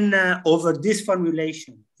 then over this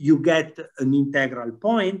formulation, you get an integral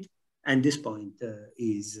point, and this point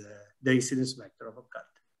is the incidence vector of a cut.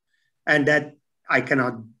 And that I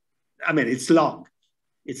cannot, I mean, it's long.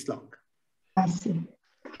 It's long. I see.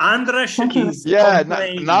 Andras is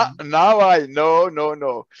now I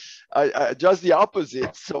no. I just the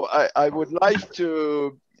opposite. So I would like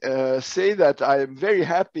to say that I am very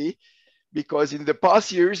happy, because in the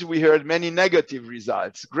past years we heard many negative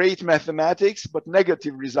results, great mathematics, but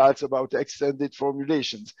negative results about extended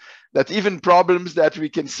formulations, that even problems that we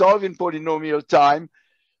can solve in polynomial time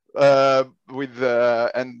have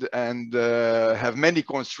many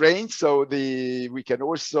constraints. So we can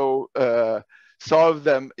also solve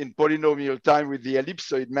them in polynomial time with the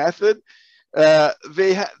ellipsoid method.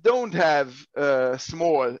 They don't have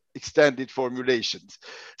small extended formulations.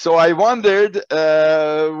 So I wondered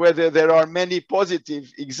whether there are many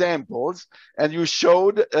positive examples, and you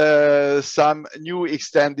showed some new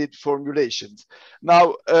extended formulations.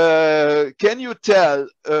 Now, can you tell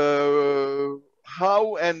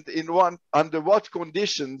how and under what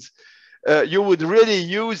conditions you would really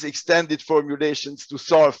use extended formulations to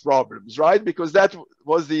solve problems, right? Because that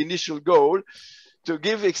was the initial goal, to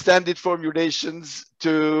give extended formulations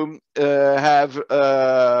to have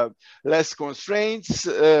less constraints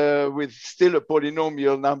with still a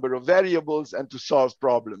polynomial number of variables and to solve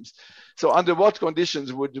problems. So under what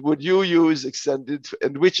conditions would you use extended,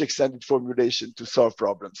 and which extended formulation to solve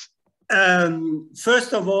problems?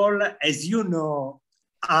 First of all, as you know,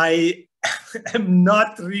 I am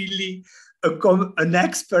not really an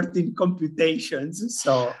expert in computations,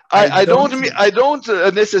 so I don't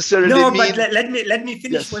necessarily no, mean... but let me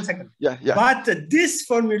finish. Yes. 1 second. Yeah. But this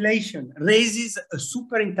formulation raises a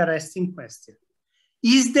super interesting question.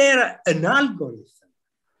 Is there an algorithm,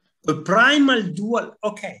 a primal dual?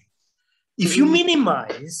 Okay, if you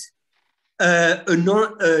minimize a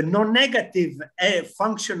non-negative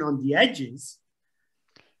function on the edges,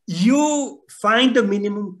 you find the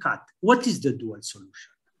minimum cut. What is the dual solution?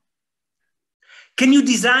 Can you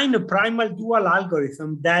design a primal dual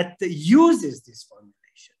algorithm that uses this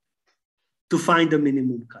formulation to find the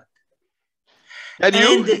minimum cut?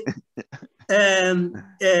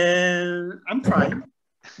 I'm trying.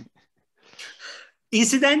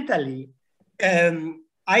 Incidentally,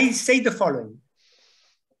 I say the following.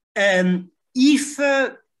 If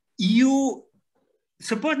you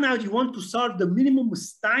suppose now you want to solve the minimum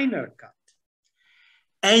Steiner cut,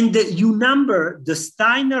 and you number the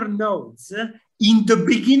Steiner nodes in the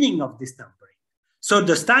beginning of this numbering. So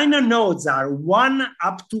the Steiner nodes are 1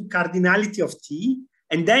 up to cardinality of t,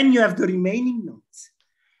 and then you have the remaining nodes.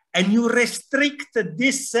 And you restrict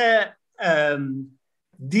this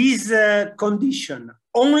condition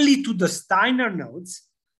only to the Steiner nodes,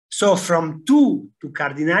 so from 2 to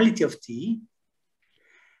cardinality of t,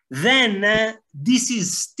 then this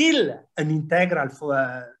is still an integral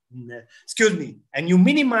for, excuse me, and you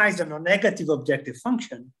minimize a non-negative objective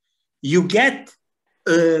function, you get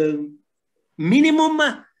a minimum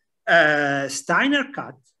Steiner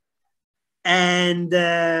cut. And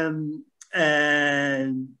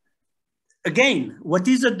again, what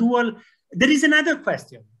is a dual? There is another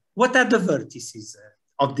question. What are the vertices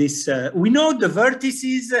of this? We know the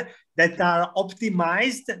vertices that are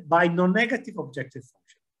optimized by non-negative objective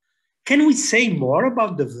function. Can we say more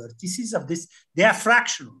about the vertices of this? They are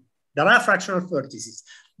fractional. There are fractional vertices.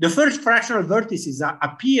 The first fractional vertices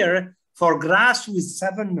appear for graphs with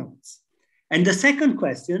 7 nodes. And the second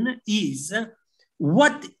question is,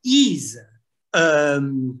 what is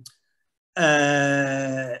the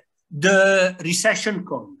recession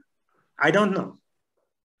cone? I don't know.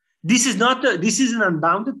 This is an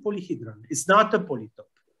unbounded polyhedron. It's not a polytope.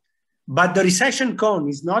 But the recession cone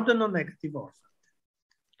is not a non-negative orphan.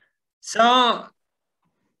 So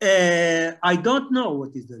I don't know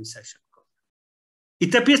what is the recession cone.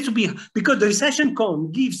 It appears to be, because the recession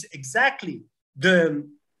cone gives exactly the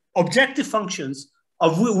objective functions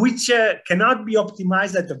of which cannot be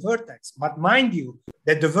optimized at the vertex. But mind you,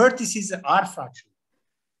 that the vertices are fractional.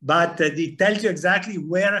 But it tells you exactly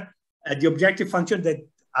where the objective functions that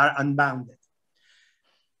are unbounded.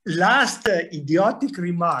 Last idiotic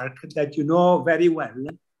remark that you know very well.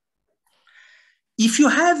 If you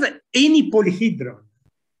have any polyhedron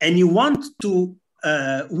and you want to,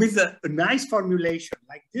 with a nice formulation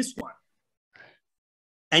like this one,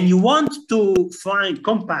 and you want to find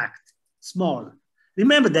compact, small,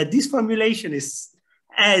 remember that this formulation is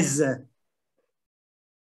as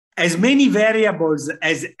many variables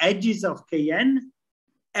as edges of Kn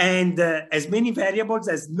and as many variables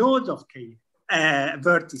as nodes of K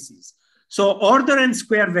vertices. So order and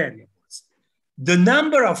square variables. The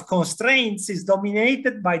number of constraints is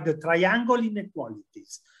dominated by the triangle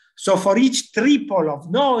inequalities. So for each triple of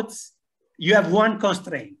nodes, you have 1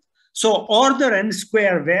 constraint. So order and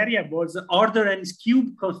square variables, order and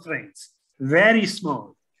cube constraints, very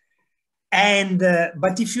small. And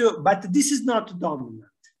but this is not dominant.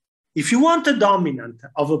 If you want a dominant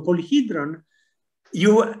of a polyhedron,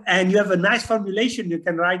 you have a nice formulation, you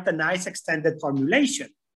can write a nice extended formulation.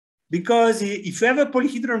 Because if you have a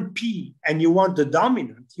polyhedron P and you want the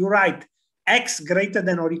dominant, you write X greater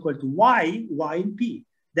than or equal to Y, Y in P.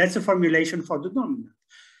 That's a formulation for the dominant.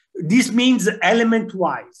 This means element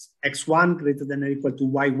wise, X1 greater than or equal to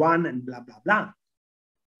Y1 and blah, blah, blah.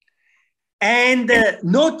 And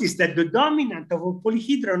notice that the dominant of a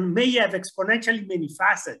polyhedron may have exponentially many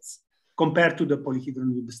facets compared to the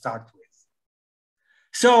polyhedron you start with.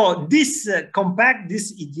 So this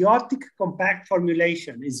this idiotic compact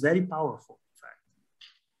formulation is very powerful, in fact.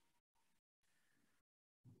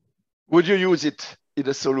 Would you use it in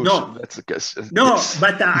a solution? No. That's the question. No,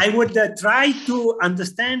 but I would try to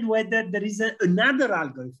understand whether there is another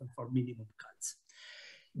algorithm for minimum cuts.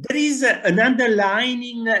 there is an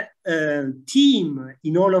underlining theme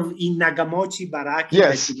in all of Nagamochi Baraki,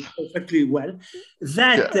 yes, that you know perfectly well,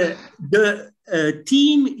 that the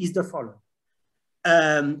theme is the following.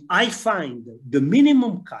 I find the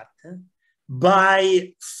minimum cut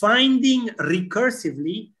by finding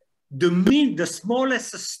recursively the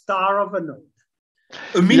smallest star of a node,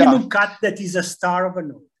 a minimum cut that is a star of a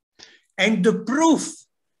node. And the proof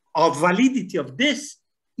of validity of this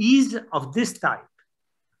is of this type.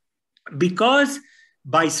 Because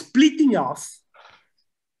by splitting off,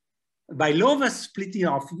 by Lova's splitting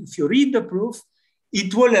off, if you read the proof,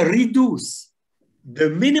 it will reduce the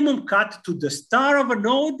minimum cut to the star of a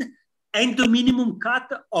node and the minimum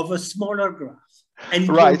cut of a smaller graph. And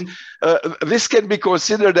right. This can be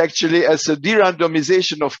considered actually as a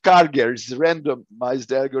de-randomization of Karger's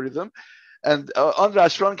randomized algorithm. And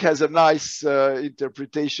András Frank has a nice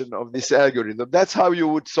interpretation of this algorithm. That's how you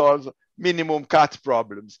would solve minimum cut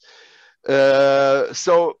problems. Well,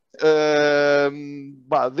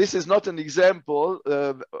 this is not an example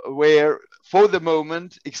where, for the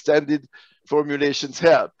moment, extended formulations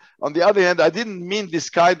help. On the other hand, I didn't mean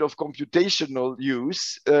this kind of computational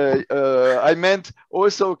use. I meant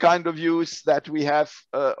also kind of use that we have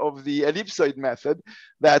of the ellipsoid method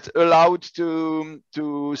that allowed to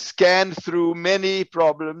scan through many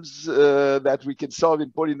problems that we can solve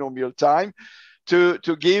in polynomial time, to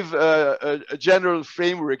give a general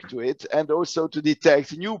framework to it, and also to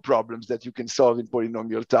detect new problems that you can solve in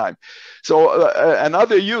polynomial time. So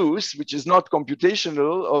another use, which is not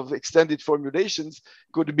computational, of extended formulations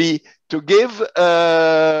could be to give,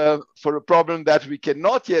 for a problem that we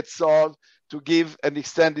cannot yet solve, to give an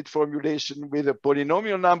extended formulation with a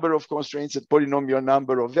polynomial number of constraints and polynomial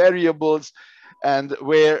number of variables, and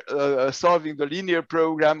where solving the linear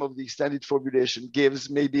program of the extended formulation gives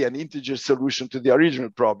maybe an integer solution to the original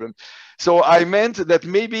problem. So I meant that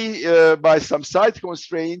maybe by some side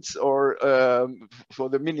constraints, or for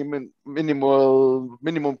the minimum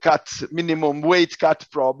weight cut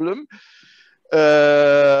problem,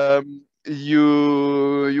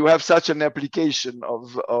 you have such an application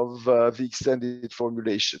of the extended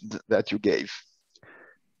formulation that you gave.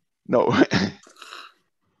 No.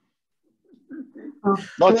 Okay,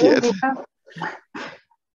 not yet.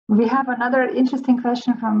 We have another interesting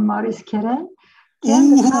question from Maurice Keren.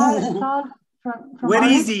 Can the power solve from Where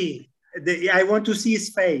Maurice? is he? I want to see his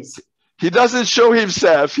face. He doesn't show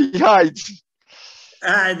himself, he hides.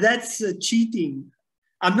 That's cheating.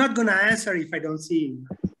 I'm not going to answer if I don't see him.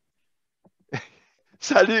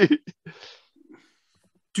 Salut.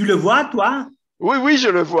 Tu le vois, toi? Oui, oui, je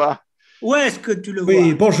le vois. Où est-ce que tu le vois?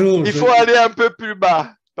 Oui, bonjour. Il faut aller un peu plus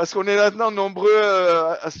bas, parce qu'on est maintenant nombreux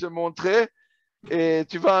à se montrer. Et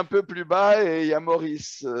tu vas un peu plus bas et il y a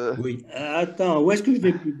Maurice. Oui. Attends, où est-ce que je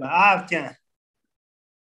vais plus bas? Ah, tiens.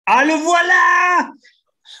 Ah, le voilà!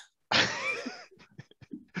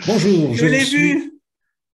 Bonjour. Je l'ai vu.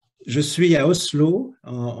 Je suis à Oslo,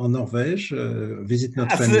 en Norvège, visite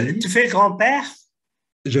notre famille. Tu fais le grand-père?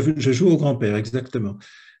 Je joue au grand-père, exactement.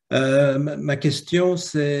 Ma question,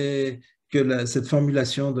 c'est que cette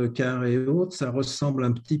formulation de Carr et autres, ça ressemble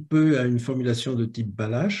un petit peu à une formulation de type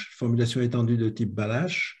Balázs, formulation étendue de type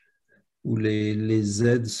Balázs, où les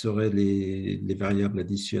Z seraient les variables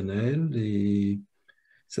additionnelles. Et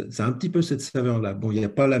c'est un petit peu cette saveur-là. Bon, il n'y a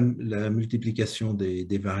pas la multiplication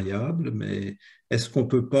des variables, mais est-ce qu'on ne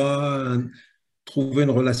peut pas trouver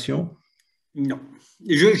une relation? Non,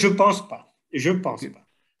 je ne pense pas. Je ne pense pas.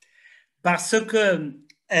 Parce que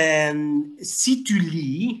si tu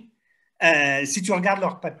lis, si tu regardes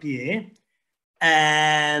leur papier,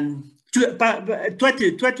 toi,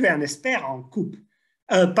 tu es un expert en coupe.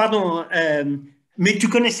 Pardon, mais tu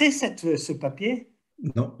connaissais ce papier?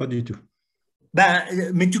 Non, pas du tout.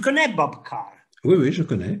 Mais tu connais Bob Carr? Oui, oui, je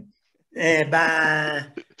connais.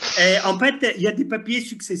 En fait, il y a des papiers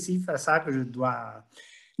successifs à ça que je dois...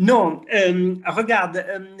 Non, regarde,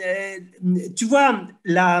 tu vois,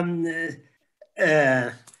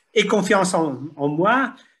 aie confiance en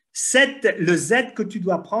moi, le Z que tu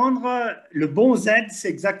dois prendre, le bon Z, c'est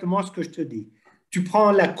exactement ce que je te dis. Tu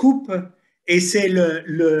prends la coupe et c'est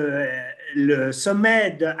le sommet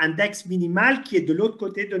d'index minimal qui est de l'autre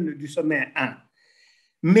côté du sommet 1.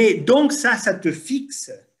 Mais donc ça te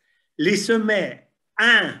fixe les sommets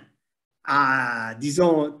 1 à,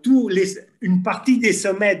 disons, une partie des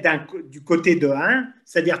sommets du côté de 1,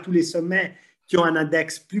 c'est-à-dire tous les sommets qui ont un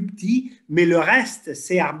index plus petit, mais le reste,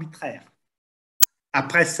 c'est arbitraire.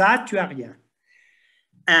 Après ça, tu n'as rien.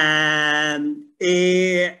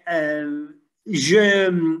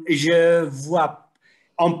 Je vois...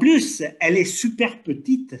 En plus, elle est super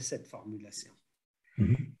petite, cette formulation.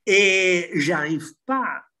 Et j'arrive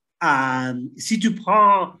pas à, si tu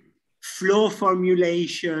prends flow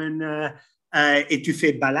formulation et tu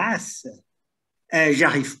fais Ballas,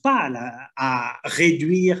 j'arrive pas à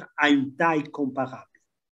réduire à une taille comparable.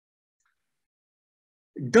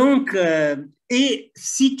 Donc, et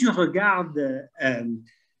si tu regardes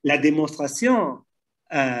la démonstration,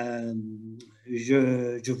 je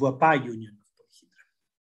ne vois pas Union of Polyhedra.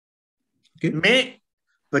 Okay. Mais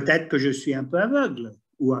peut-être que je suis un peu aveugle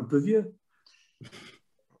ou un peu vieux.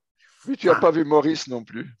 Oui, tu n'as pas vu Maurice non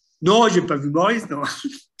plus. Non, je n'ai pas vu Maurice, non.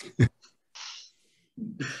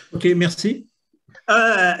 OK, merci.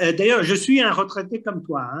 D'ailleurs, je suis un retraité comme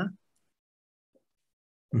toi. Hein?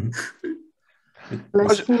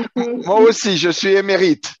 Moi aussi, je suis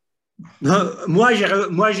émérite. Moi,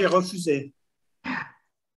 j'ai refusé.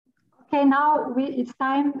 Okay, now it's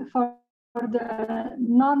time for the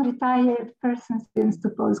non-retired persons to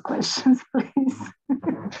pose questions, please.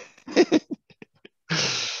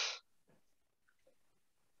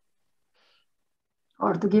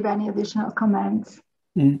 Or to give any additional comments.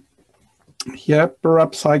 Yeah,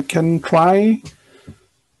 perhaps I can try.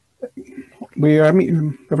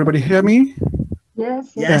 Everybody hear me?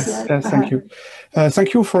 Yes. Thank you.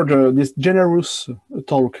 Thank you for this generous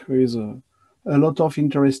talk with a lot of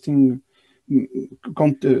interesting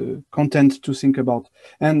content to think about.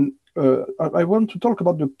 And I want to talk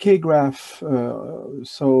about the K-graph.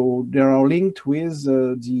 So they are linked with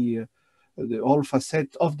the all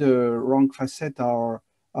facet of the rank facet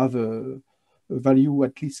have a value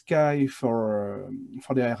at least chi for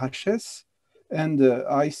the RHS. And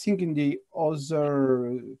I think in the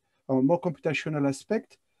other more computational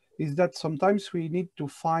aspect is that sometimes we need to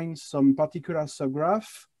find some particular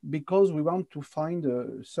subgraph because we want to find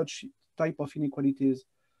such type of inequalities.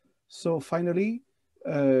 So finally,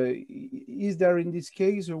 is there in this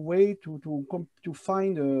case a way to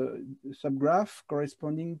find a subgraph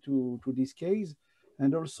corresponding to this case?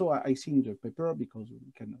 And also, I see in the paper, because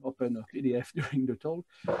we can open a PDF during the talk,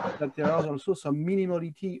 that there is also some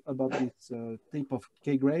minimality about this type of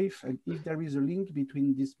K-graph, and if there is a link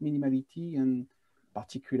between this minimality and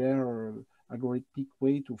particular algorithmic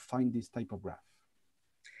way to find this type of graph.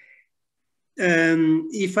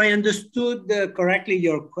 If I understood correctly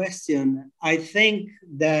your question, I think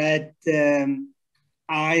that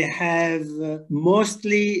I have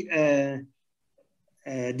mostly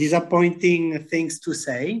disappointing things to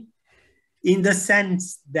say, in the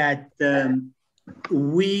sense that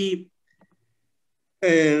we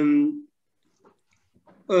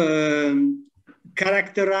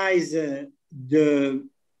characterize the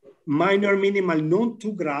minor minimal known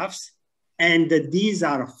two graphs, and these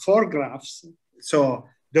are 4 graphs. So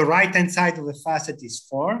the right-hand side of the facet is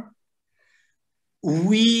 4.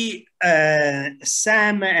 We,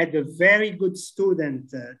 Sam had a very good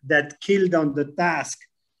student that killed on the task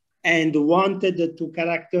and wanted to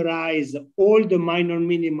characterize all the minor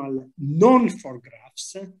minimal non-4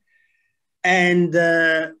 graphs. And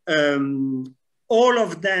all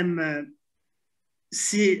of them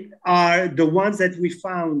are the ones that we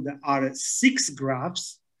found are 6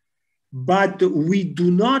 graphs, but we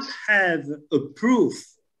do not have a proof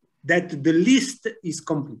that the list is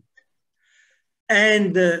complete.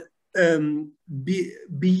 And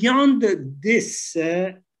beyond this,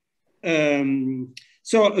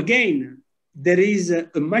 so again, there is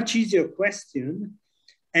a much easier question,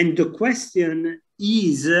 and the question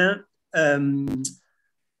is,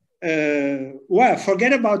 well,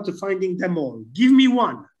 forget about finding them all. Give me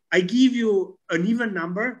one. I give you an even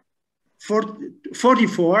number,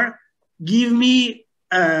 44. Give me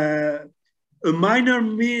a minor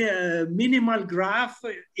minimal graph,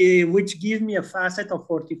 which gives me a facet of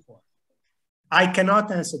 44. I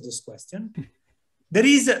cannot answer this question. There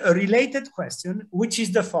is a related question, which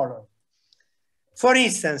is the following. For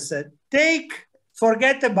instance,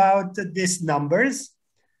 forget about these numbers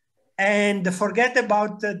and forget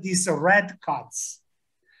about these red cuts.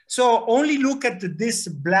 So only look at this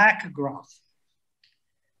black graph.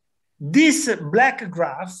 This black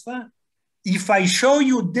graph, if I show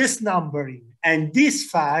you this numbering and these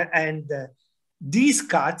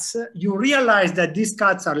cuts, you realize that these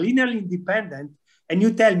cuts are linearly independent, and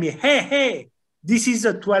you tell me, hey, this is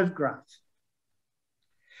a 12 graph.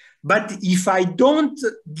 But if I don't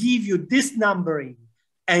give you this numbering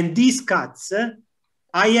and these cuts,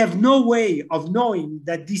 I have no way of knowing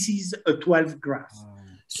that this is a 12 graph.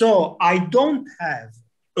 So I don't have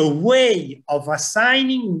a way of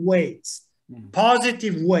assigning weights,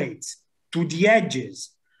 positive weights, to the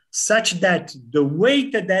edges, such that the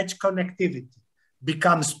weighted edge connectivity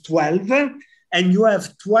becomes 12, and you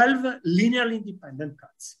have 12 linearly independent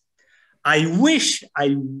cuts. I wish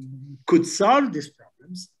I could solve these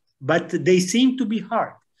problems, but they seem to be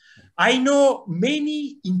hard. I know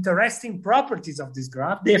many interesting properties of this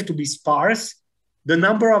graph. They have to be sparse. The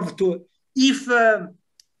number of if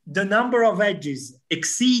the number of edges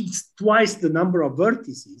exceeds twice the number of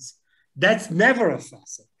vertices, that's never a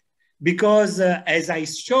facet. Because as I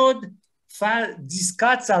showed, these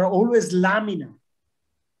cuts are always laminar.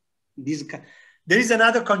 There is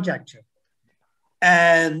another conjecture.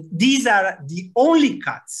 And these are the only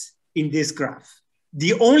cuts in this graph,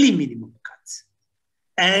 the only minimum cuts.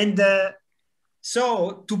 And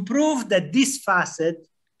so to prove that this facet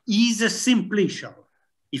is a simplicial,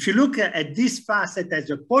 if you look at this facet as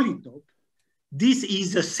a polytope, this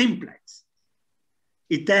is a simplex.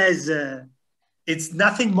 It has, it's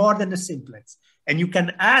nothing more than a simplex. And you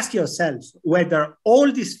can ask yourself whether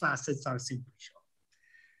all these facets are simplicial.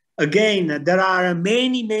 Again, there are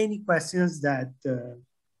many, many questions that,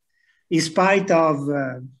 in spite of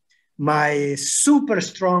my super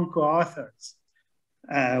strong co-authors,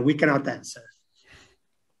 we cannot answer.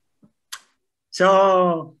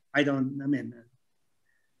 So I mean,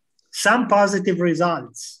 some positive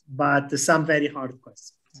results, but some very hard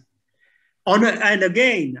questions. And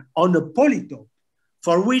again, on a polytope,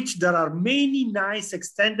 for which there are many nice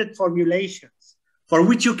extended formulations, for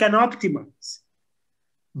which you can optimize,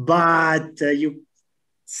 but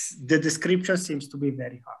the description seems to be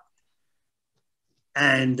very hard.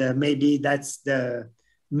 And maybe that's the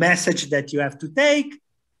message that you have to take.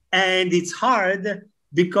 And it's hard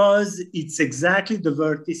because it's exactly the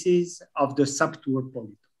vertices of the subtour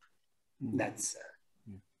polytope. That's.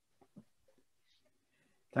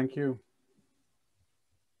 Thank you.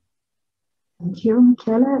 Thank you,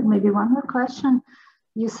 Michele. Maybe one more question.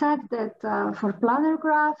 You said that for planar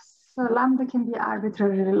graphs, lambda can be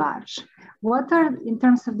arbitrarily large. What are, in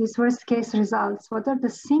terms of these worst case results, what are the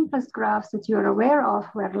simplest graphs that you're aware of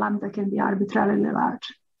where lambda can be arbitrarily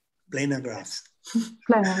large? Planar graphs.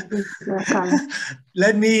 Planar is correct.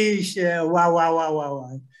 Let me,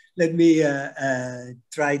 Let me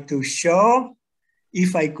try to show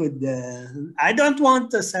if I could. I don't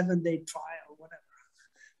want a 7-day trial, whatever.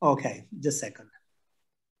 Okay, just a second.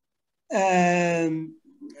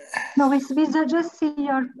 No, we just see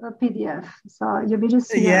your PDF. So you just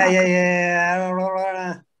see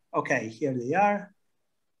yeah. Okay, here they are.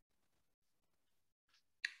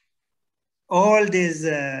 All these, just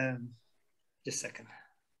a second.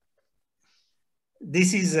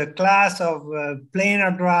 This is a class of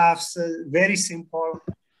planar graphs, very simple.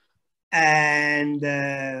 And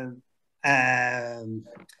the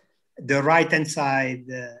right-hand side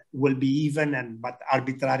will be even, but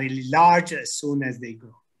arbitrarily large as soon as they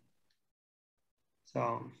grow.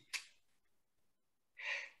 So.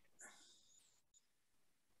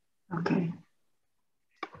 Okay.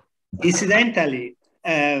 Incidentally,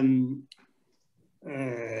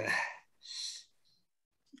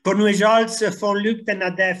 Cornuejolz, von Lucht, and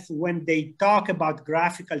Adef, when they talk about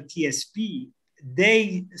graphical TSP,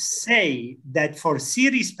 they say that for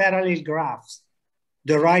series parallel graphs,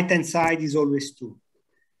 the right-hand side is always 2.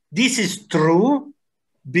 This is true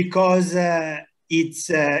because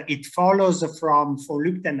it follows from von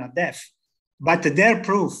Lucht and Adef, but their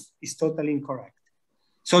proof is totally incorrect.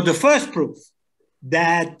 So the first proof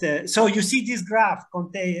that, so you see this graph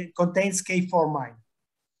contains K4 minor.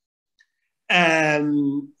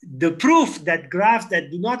 The proof that graphs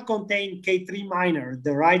that do not contain K3 minor,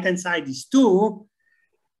 the right-hand side is 2,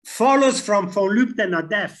 follows from von Lucht and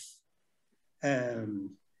Adef,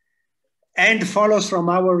 and follows from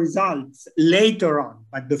our results later on.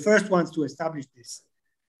 But the first ones to establish this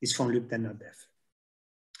is von Lucht and Adef.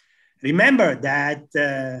 Remember that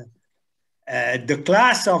the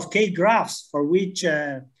class of K graphs for which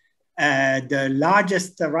the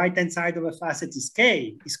largest right-hand side of a facet is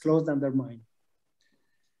K is closed under minor.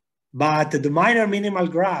 But the minor minimal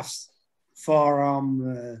graphs for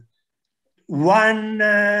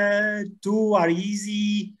 1, 2 are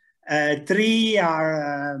easy, 3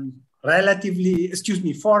 are relatively,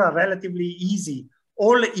 4 are relatively easy.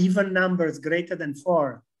 All even numbers greater than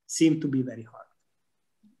 4 seem to be very hard.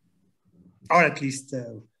 Or at least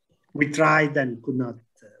we tried and could not.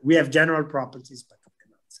 We have general properties, but